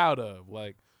be proud of.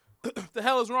 Like, the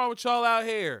hell is wrong with y'all out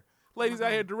here? Ladies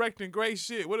out here directing great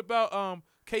shit. What about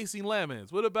Casey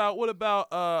Lemons? What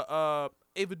about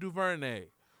Ava DuVernay?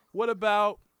 What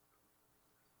about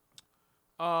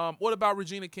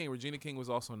Regina King? Regina King was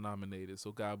also nominated,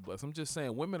 so God bless. I'm just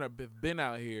saying, women have been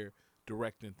out here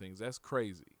directing things. That's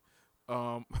crazy.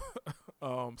 But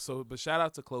shout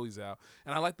out to Chloe Zhao.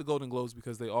 And I like the Golden Globes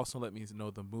because they also let me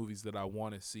know the movies that I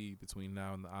want to see between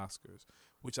now and the Oscars,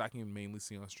 which I can mainly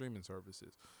see on streaming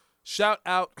services. Shout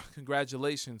out,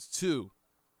 congratulations to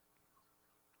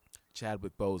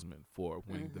Chadwick Boseman for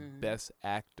winning the Best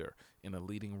Actor in a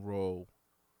Leading Role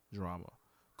Drama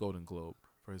Golden Globe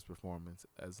for his performance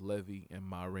as Levy in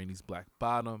Ma Rainey's Black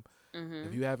Bottom.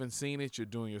 If you haven't seen it, you're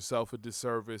doing yourself a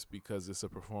disservice because it's a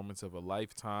performance of a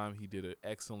lifetime. He did an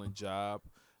excellent job.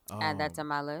 And that's on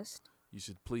my list. You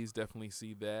should please definitely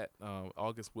see that.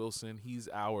 August Wilson, he's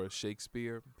our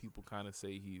Shakespeare. People kind of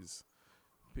say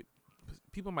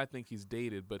people might think he's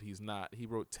dated, but he's not. He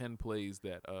wrote 10 plays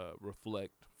that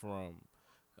reflect from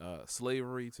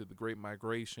slavery to the Great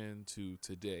Migration to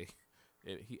today.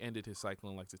 He ended his cycle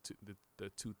in like the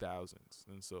 2000s,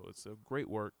 and so it's a great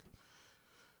work.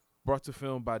 Brought to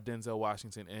film by Denzel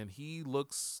Washington, and he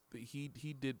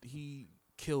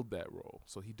killed that role,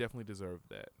 so he definitely deserved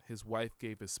that. His wife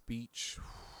gave a speech.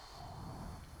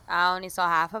 I only saw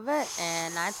half of it,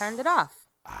 and I turned it off.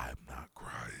 I'm not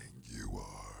crying, you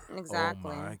are.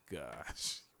 Exactly. Oh my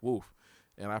gosh. Woof.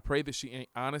 And I pray that she ain't,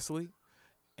 honestly,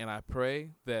 and I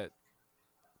pray that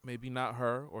maybe not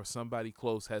her or somebody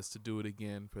close has to do it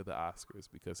again for the Oscars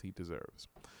because he deserves.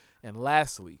 And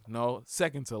lastly,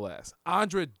 second to last,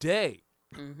 Andra Day.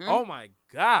 Oh my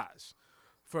gosh.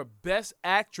 For Best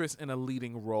Actress in a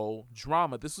Leading Role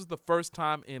Drama. This was the first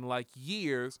time in like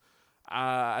years,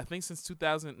 I think since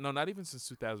 2000, no, not even since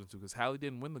 2002, because Halle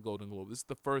didn't win the Golden Globe. This is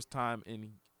the first time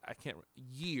in,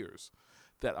 years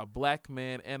that a black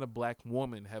man and a black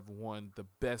woman have won the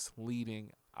Best Leading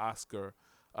Oscar,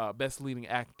 Best Leading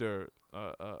Actor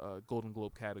Golden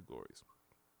Globe categories.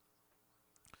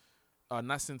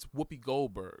 Not since Whoopi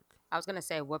Goldberg. I was gonna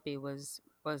say Whoopi was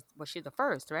she the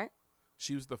first, right?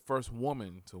 She was the first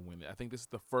woman to win it. I think this is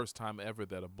the first time ever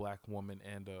that a black woman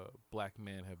and a black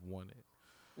man have won it.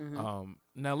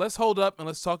 Now let's hold up and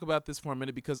let's talk about this for a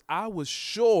minute because I was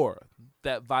sure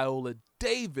that Viola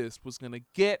Davis was gonna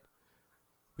get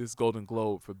this Golden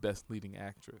Globe for Best Leading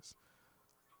Actress.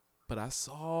 But I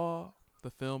saw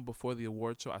the film before the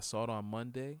award show. I saw it on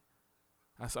Monday.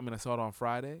 I saw it on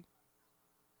Friday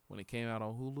when it came out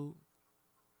on Hulu,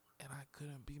 and I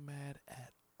couldn't be mad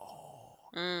at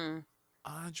all.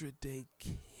 Andra Day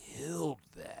killed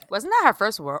that. Wasn't that her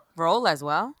first role as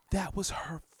well? That was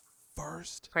her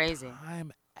first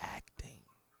time acting.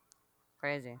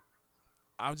 Crazy.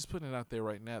 I'm just putting it out there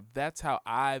right now. That's how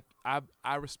I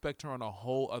respect her on a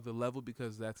whole other level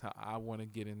because that's how I want to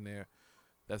get in there.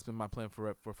 That's been my plan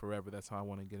for forever. That's how I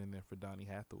want to get in there for Donny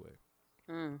Hathaway.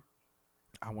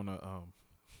 I want to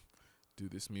do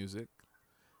this music,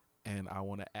 and I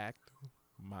want to act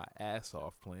my ass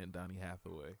off playing Donny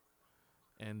Hathaway.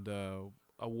 And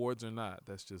awards or not,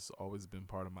 that's just always been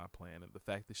part of my plan. And the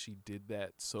fact that she did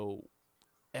that so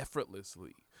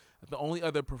effortlessly. The only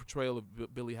other portrayal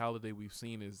of Billie Holiday we've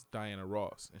seen is Diana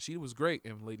Ross, and she was great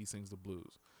in Lady Sings the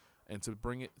Blues. And to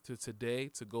bring it to today,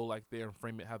 to go like there and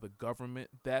frame it how the government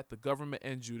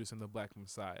and Judas and the Black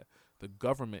Messiah, the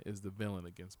government is the villain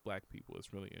against black people.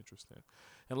 It's really interesting.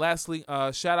 And lastly,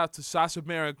 shout out to Sacha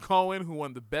Baron Cohen, who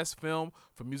won the Best Film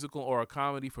for Musical or a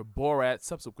Comedy for Borat,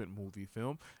 subsequent movie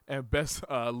film, and Best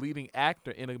Leading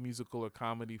Actor in a Musical or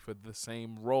Comedy for the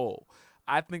same role.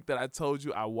 I think that I told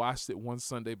you I watched it one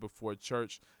Sunday before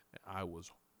church, and I was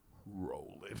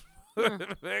rolling.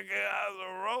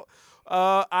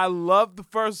 I love the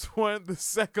first one. The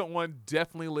second one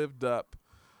definitely lived up.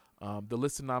 The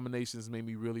list of nominations made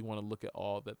me really want to look at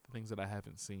all the things that I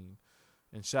haven't seen.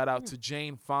 And shout out to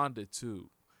Jane Fonda too.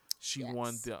 She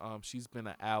won Yes. the. She's been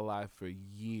an ally for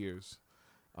years,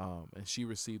 and she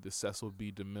received the Cecil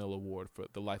B. DeMille Award for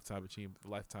the Lifetime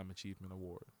Achievement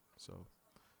Award. So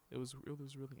it was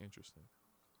really interesting.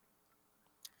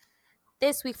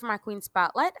 This week for my Queen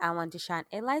Spotlight, I want to shine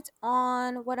a light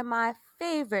on one of my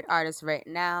favorite artists right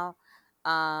now,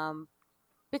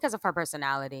 because of her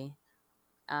personality.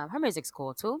 Her music's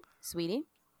cool too, sweetie.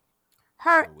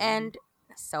 Her Saweetie. and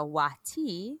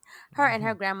Sawati, her and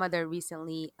her grandmother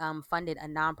recently funded a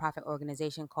nonprofit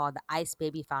organization called the Ice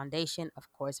Baby Foundation.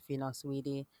 Of course, if you know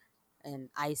Sweetie and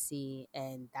Icy,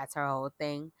 and that's her whole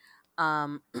thing.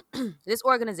 Um, this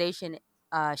organization,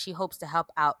 she hopes to help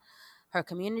out her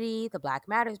community, the Black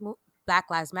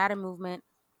Lives Matter movement,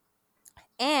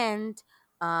 and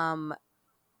um,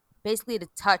 basically to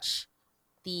touch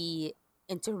the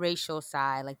interracial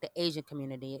side, like the Asian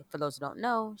community. For those who don't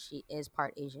know, she is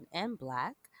part Asian and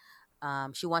Black.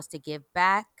 She wants to give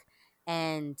back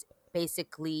and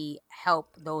basically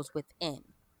help those within.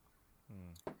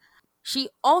 She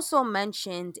also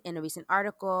mentioned in a recent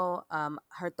article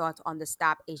her thoughts on the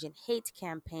Stop Asian Hate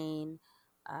campaign.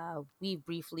 We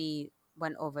briefly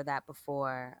went over that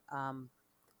before,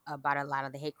 about a lot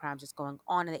of the hate crimes that's going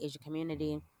on in the Asian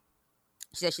community.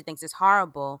 She says she thinks it's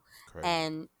horrible. Crazy.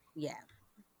 And yeah,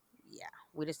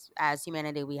 we just, as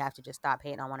humanity, we have to just stop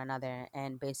hating on one another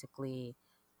and basically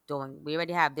we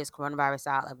already have this coronavirus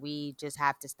out. Like, we just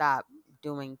have to stop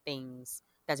doing things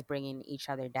that's bringing each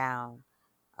other down,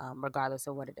 regardless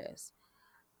of what it is.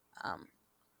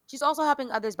 She's also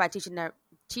helping others by teaching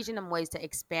them ways to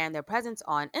expand their presence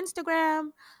on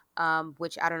Instagram,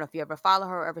 which I don't know if you ever follow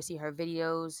her or ever see her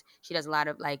videos. She does a lot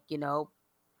of, like,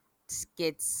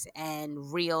 skits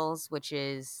and reels, which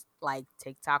is like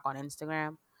TikTok on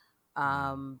Instagram,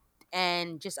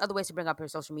 and just other ways to bring up her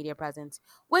social media presence,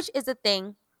 which is a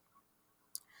thing.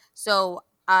 So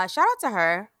shout out to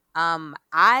her.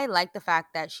 I like the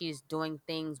fact that she's doing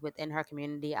things within her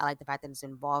community. I like the fact that it's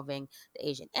involving the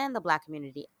Asian and the Black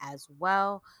community as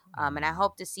well. And I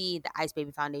hope to see the Ice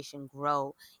Baby Foundation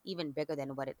grow even bigger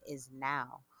than what it is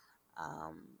now.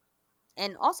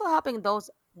 And also helping those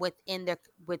within their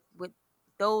with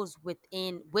those with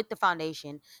the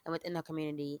foundation and within the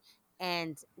community,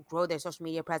 and grow their social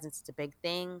media presence. It's a big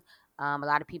thing. A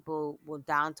lot of people will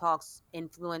down talks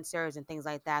influencers and things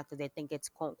like that because they think it's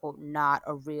quote unquote not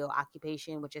a real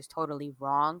occupation, which is totally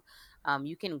wrong.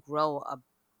 You can grow a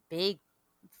big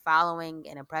following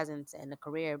and a presence and a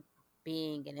career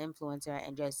being an influencer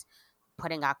and just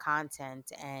putting out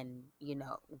content and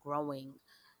growing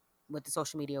with the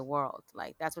social media world.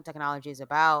 Like, that's what technology is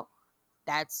about.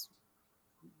 That's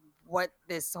what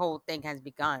this whole thing has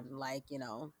begun. Like,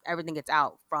 everything gets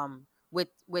out from with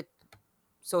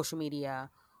social media,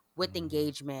 with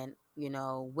engagement,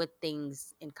 with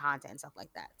things in content, stuff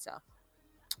like that. So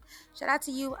shout out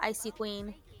to you, Icy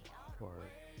Queen. Word.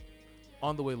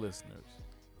 On the way, listeners,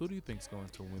 who do you think's going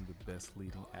to win the Best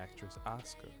Leading Actress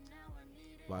Oscar?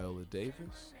 Viola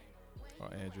Davis or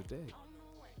Andra Day?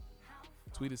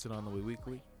 Tweet us at On the Way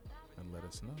Weekly and let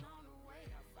us know.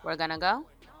 We're gonna go,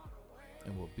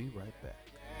 and we'll be right back.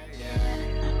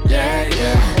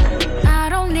 I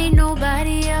don't need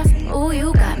nobody else. Ooh,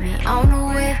 you got me on the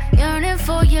way. Yearning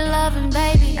for your loving,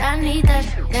 baby. I need that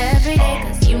every day.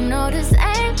 Cause you know this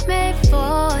ain't made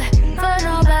for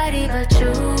nobody but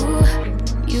you.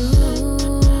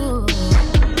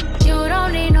 You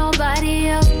don't need nobody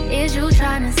else. Is you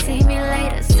trying to see me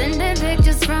later? Sending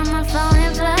pictures from my phone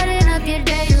and flooding up your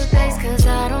database. Cause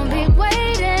I don't be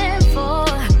waiting for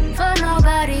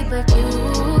nobody but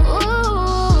you.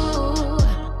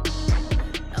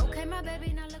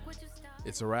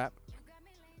 It's a wrap.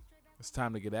 It's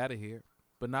time to get out of here,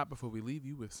 but not before we leave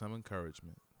you with some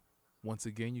encouragement. Once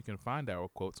again, you can find our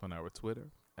quotes on our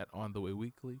Twitter at On The Way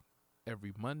Weekly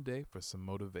every Monday for some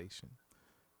motivation.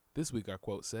 This week, our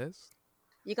quote says,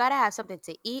 "You gotta have something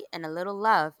to eat and a little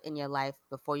love in your life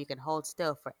before you can hold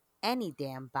still for any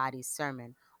damn body's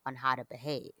sermon on how to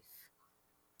behave."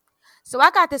 So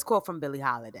I got this quote from Billie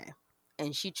Holiday,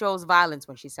 and she chose violence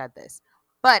when she said this.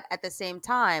 But at the same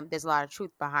time, there's a lot of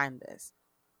truth behind this.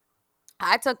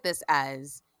 I took this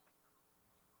as,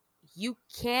 you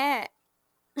can't.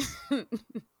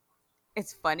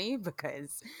 It's funny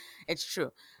because it's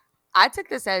true. I took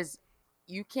this as,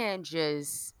 you can't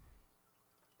just,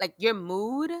 like, your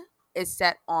mood is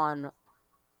set on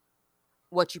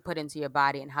what you put into your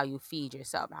body and how you feed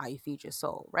yourself and how you feed your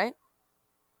soul, right?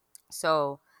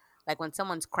 So, like, when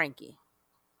someone's cranky,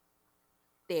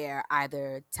 they're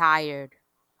either tired,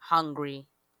 hungry,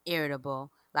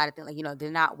 irritable. A lot of things, like,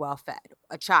 they're not well fed.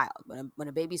 A child, when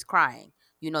a baby's crying,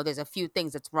 there's a few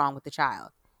things that's wrong with the child.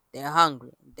 They're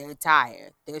hungry, they're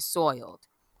tired, they're soiled.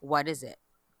 What is it?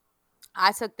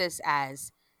 I took this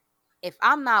as, if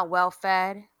I'm not well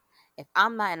fed, if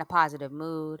I'm not in a positive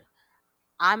mood,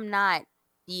 I'm not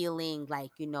feeling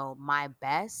like, my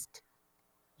best,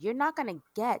 you're not going to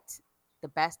get the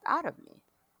best out of me.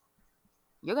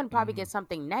 You're going to probably get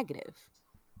something negative,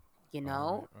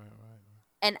 Right.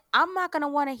 And I'm not going to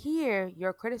want to hear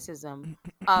your criticism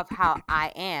of how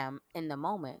I am in the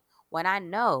moment when I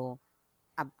know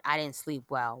I didn't sleep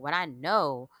well, when I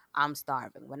know I'm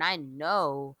starving, when I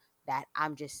know that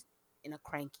I'm just in a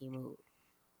cranky mood.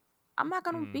 I'm not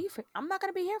going to be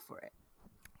here for it.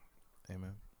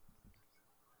 Amen.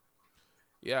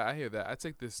 Yeah, I hear that. I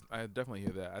definitely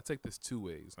hear that. I take this two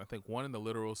ways. I think one in the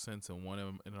literal sense and one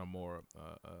in a more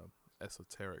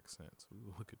esoteric sense.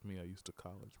 Ooh, look at me. I used the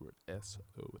college word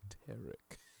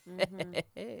esoteric.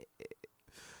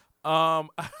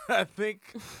 I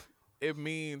think it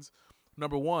means,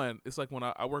 number one, it's like when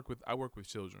I work with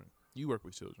children. You work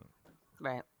with children.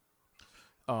 Right.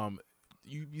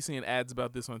 You seeing ads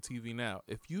about this on TV now.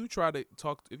 If you try to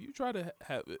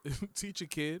have teach a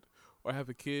kid or have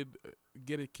a kid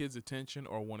get a kid's attention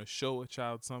or want to show a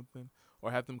child something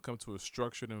or have them come to a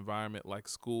structured environment like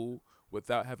school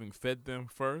without having fed them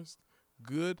first,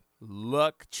 good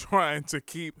luck trying to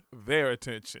keep their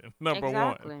attention. Number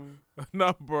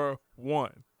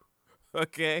one.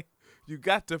 Okay? You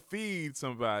got to feed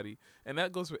somebody, and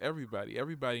that goes for everybody.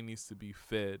 Everybody needs to be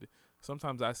fed.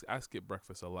 Sometimes I skip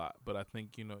breakfast a lot, but I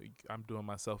think, I'm doing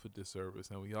myself a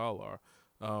disservice, and we all are,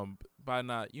 by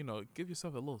not, give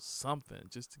yourself a little something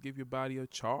just to give your body a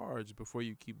charge before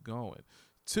you keep going.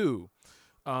 Two,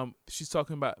 she's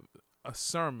talking about a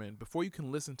sermon. Before you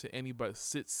can listen to anybody,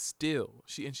 sit still.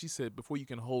 She said before you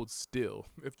can hold still.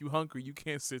 If you hungry, you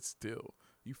can't sit still.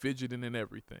 You fidgeting and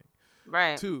everything.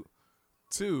 Right. Two,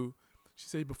 she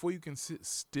said before you can sit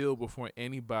still before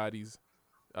anybody's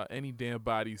any damn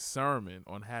body's sermon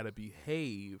on how to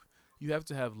behave, you have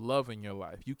to have love in your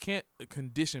life. You can't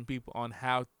condition people on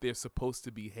how they're supposed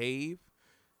to behave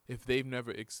if they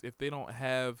don't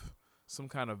have some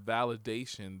kind of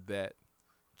validation that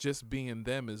just being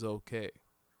them is okay.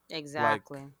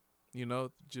 Exactly.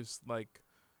 Like, just like,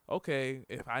 okay,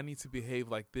 if I need to behave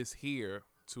like this here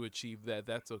to achieve that,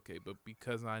 that's okay. But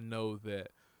because I know that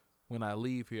when I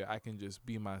leave here, I can just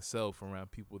be myself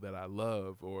around people that I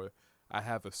love, or I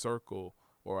have a circle,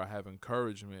 or I have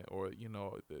encouragement, or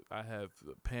I have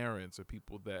parents or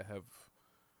people that have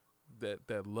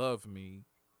that love me.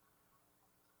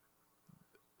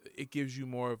 It gives you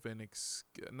more of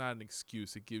not an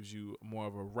excuse. It gives you more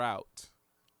of a route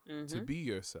to be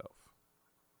yourself.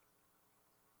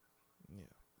 Yeah.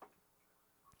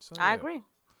 So I agree.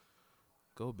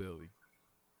 Go Billy.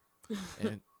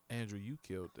 And Andrew, you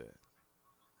killed that.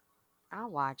 I'll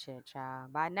watch it,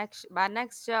 child. By next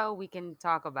show, we can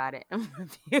talk about it and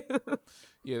review.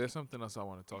 Yeah, there's something else I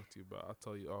want to talk to you about. I'll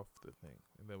tell you off the thing,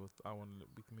 and then we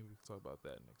can talk about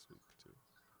that next week too.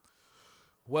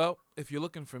 Well, if you're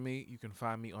looking for me, you can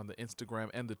find me on the Instagram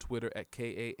and the Twitter at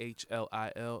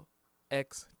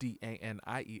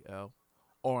KAHLILXDANIEL,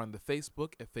 or on the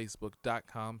Facebook at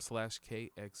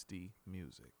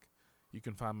facebook.com/KXDmusic. You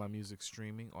can find my music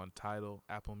streaming on Tidal,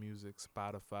 Apple Music,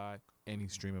 Spotify, any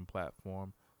streaming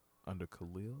platform under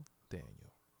Khalil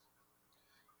Daniel.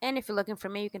 And if you're looking for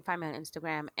me, you can find me on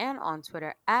Instagram and on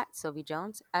Twitter at Sylvie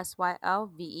Jones,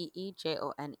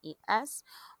 SYLVEEJONES.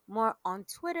 More on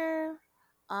Twitter,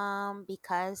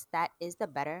 because that is the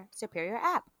better, superior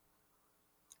app.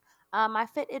 My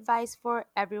fit advice for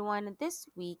everyone this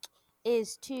week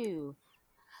is to,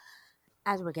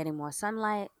 as we're getting more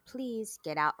sunlight, please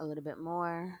get out a little bit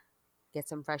more, get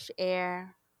some fresh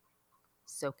air,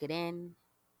 soak it in.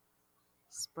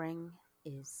 Spring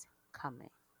is coming.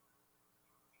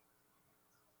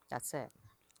 That's it.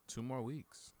 2 more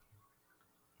weeks.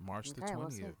 March the Okay, 20th. we'll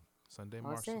see. Sunday,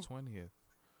 We'll March see. the 20th.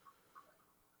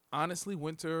 Honestly,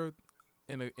 winter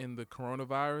in the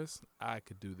coronavirus, I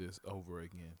could do this over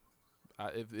again.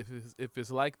 If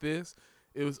it's like this,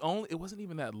 it wasn't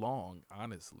even that long,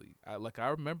 honestly. I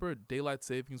remember daylight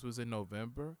savings was in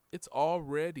November. It's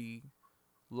already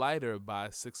lighter by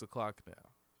 6 o'clock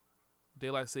now.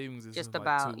 Daylight savings is Just like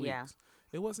about, 2 weeks. yeah.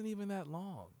 It wasn't even that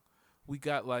long. We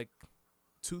got like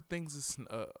 2 things.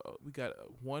 We got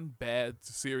one bad,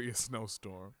 serious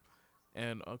snowstorm,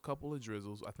 and a couple of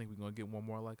drizzles. I think we're gonna get one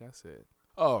more, like I said.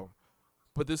 Oh,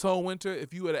 but this whole winter,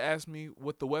 if you would have asked me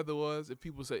what the weather was, if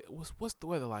people say, "What's the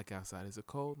weather like outside? Is it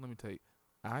cold?" Let me tell you,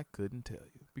 I couldn't tell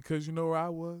you, because you know where I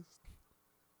was?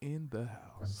 In the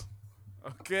house.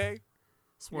 Okay,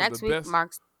 It's one of Next the week best-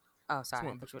 marks. Oh, This sorry.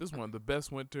 one, this is one of the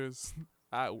best winters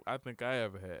I think I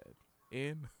ever had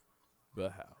in the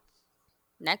house.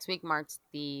 Next week marks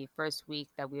the first week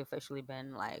that we officially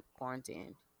been like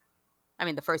quarantined. I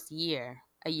mean, the first year,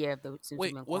 a year of the since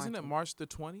Wait, we've been wasn't it quarantined. March the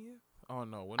 20th? Oh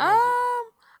no, when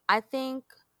was I think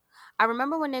I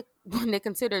remember when they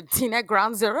considered TNet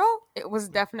Ground Zero. It was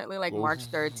definitely like it? March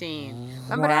 13th.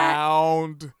 Remember that?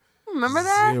 Ground Remember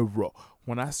that? Zero.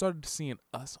 When I started seeing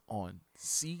us on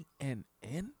CNN,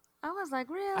 I was like,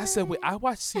 really? I said, wait, I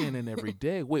watch CNN every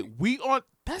day. Wait, we on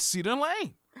that's Cedar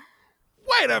Lane.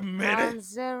 Wait a minute. Ground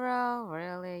Zero,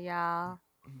 really, y'all?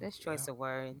 This choice of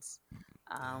words.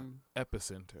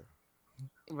 Epicenter.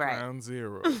 Right. Ground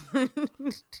Zero. My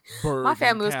Bergen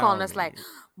family was calling us County. like,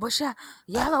 Busha,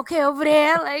 y'all okay over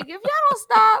there? Like, if y'all don't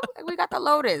stop, like, we got the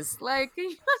Lotus. Like, can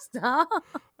you stop?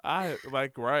 I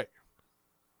like right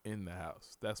in the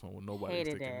house. That's when nobody was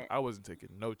Hated taking. it. I wasn't taking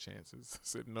no chances. I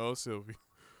said, no, Sylvie.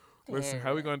 Listen, Hated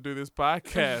how we it. gonna do this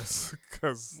podcast?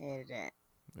 Cause Hated it.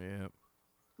 yeah,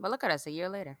 But look at us a year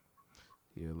later.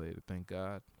 year later, thank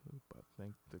God. But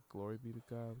thank the glory be to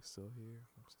God. We're still here.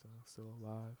 I'm still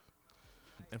alive.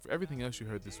 And for everything else you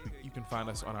heard this week, you can find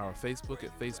us on our Facebook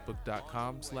at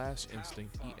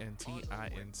facebook.com/instinct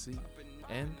ENTINC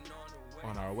and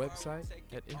on our website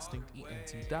at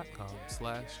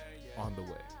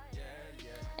instinctent.com/ontheway.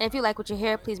 And if you like what you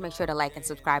hear, please make sure to like and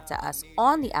subscribe to us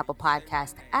on the Apple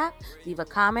Podcast app. Leave a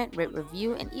comment, rate,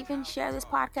 review, and even share this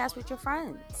podcast with your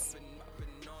friends.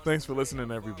 Thanks for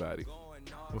listening, everybody.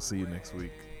 We'll see you next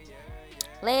week.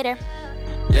 Later.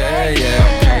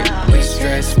 Yeah. We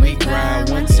stress, we grind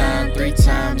 1 time, 3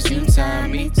 times, you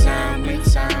time, me time, we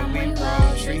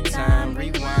roll, 3 time,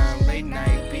 rewind, late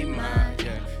night, be mine,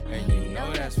 yeah. And you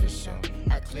know that's for sure.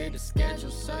 I cleared the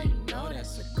schedule, so you know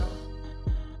that's a go.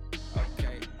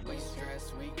 Okay, we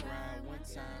stress, we grind 1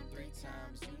 time, 3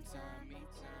 times, you time, me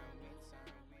time.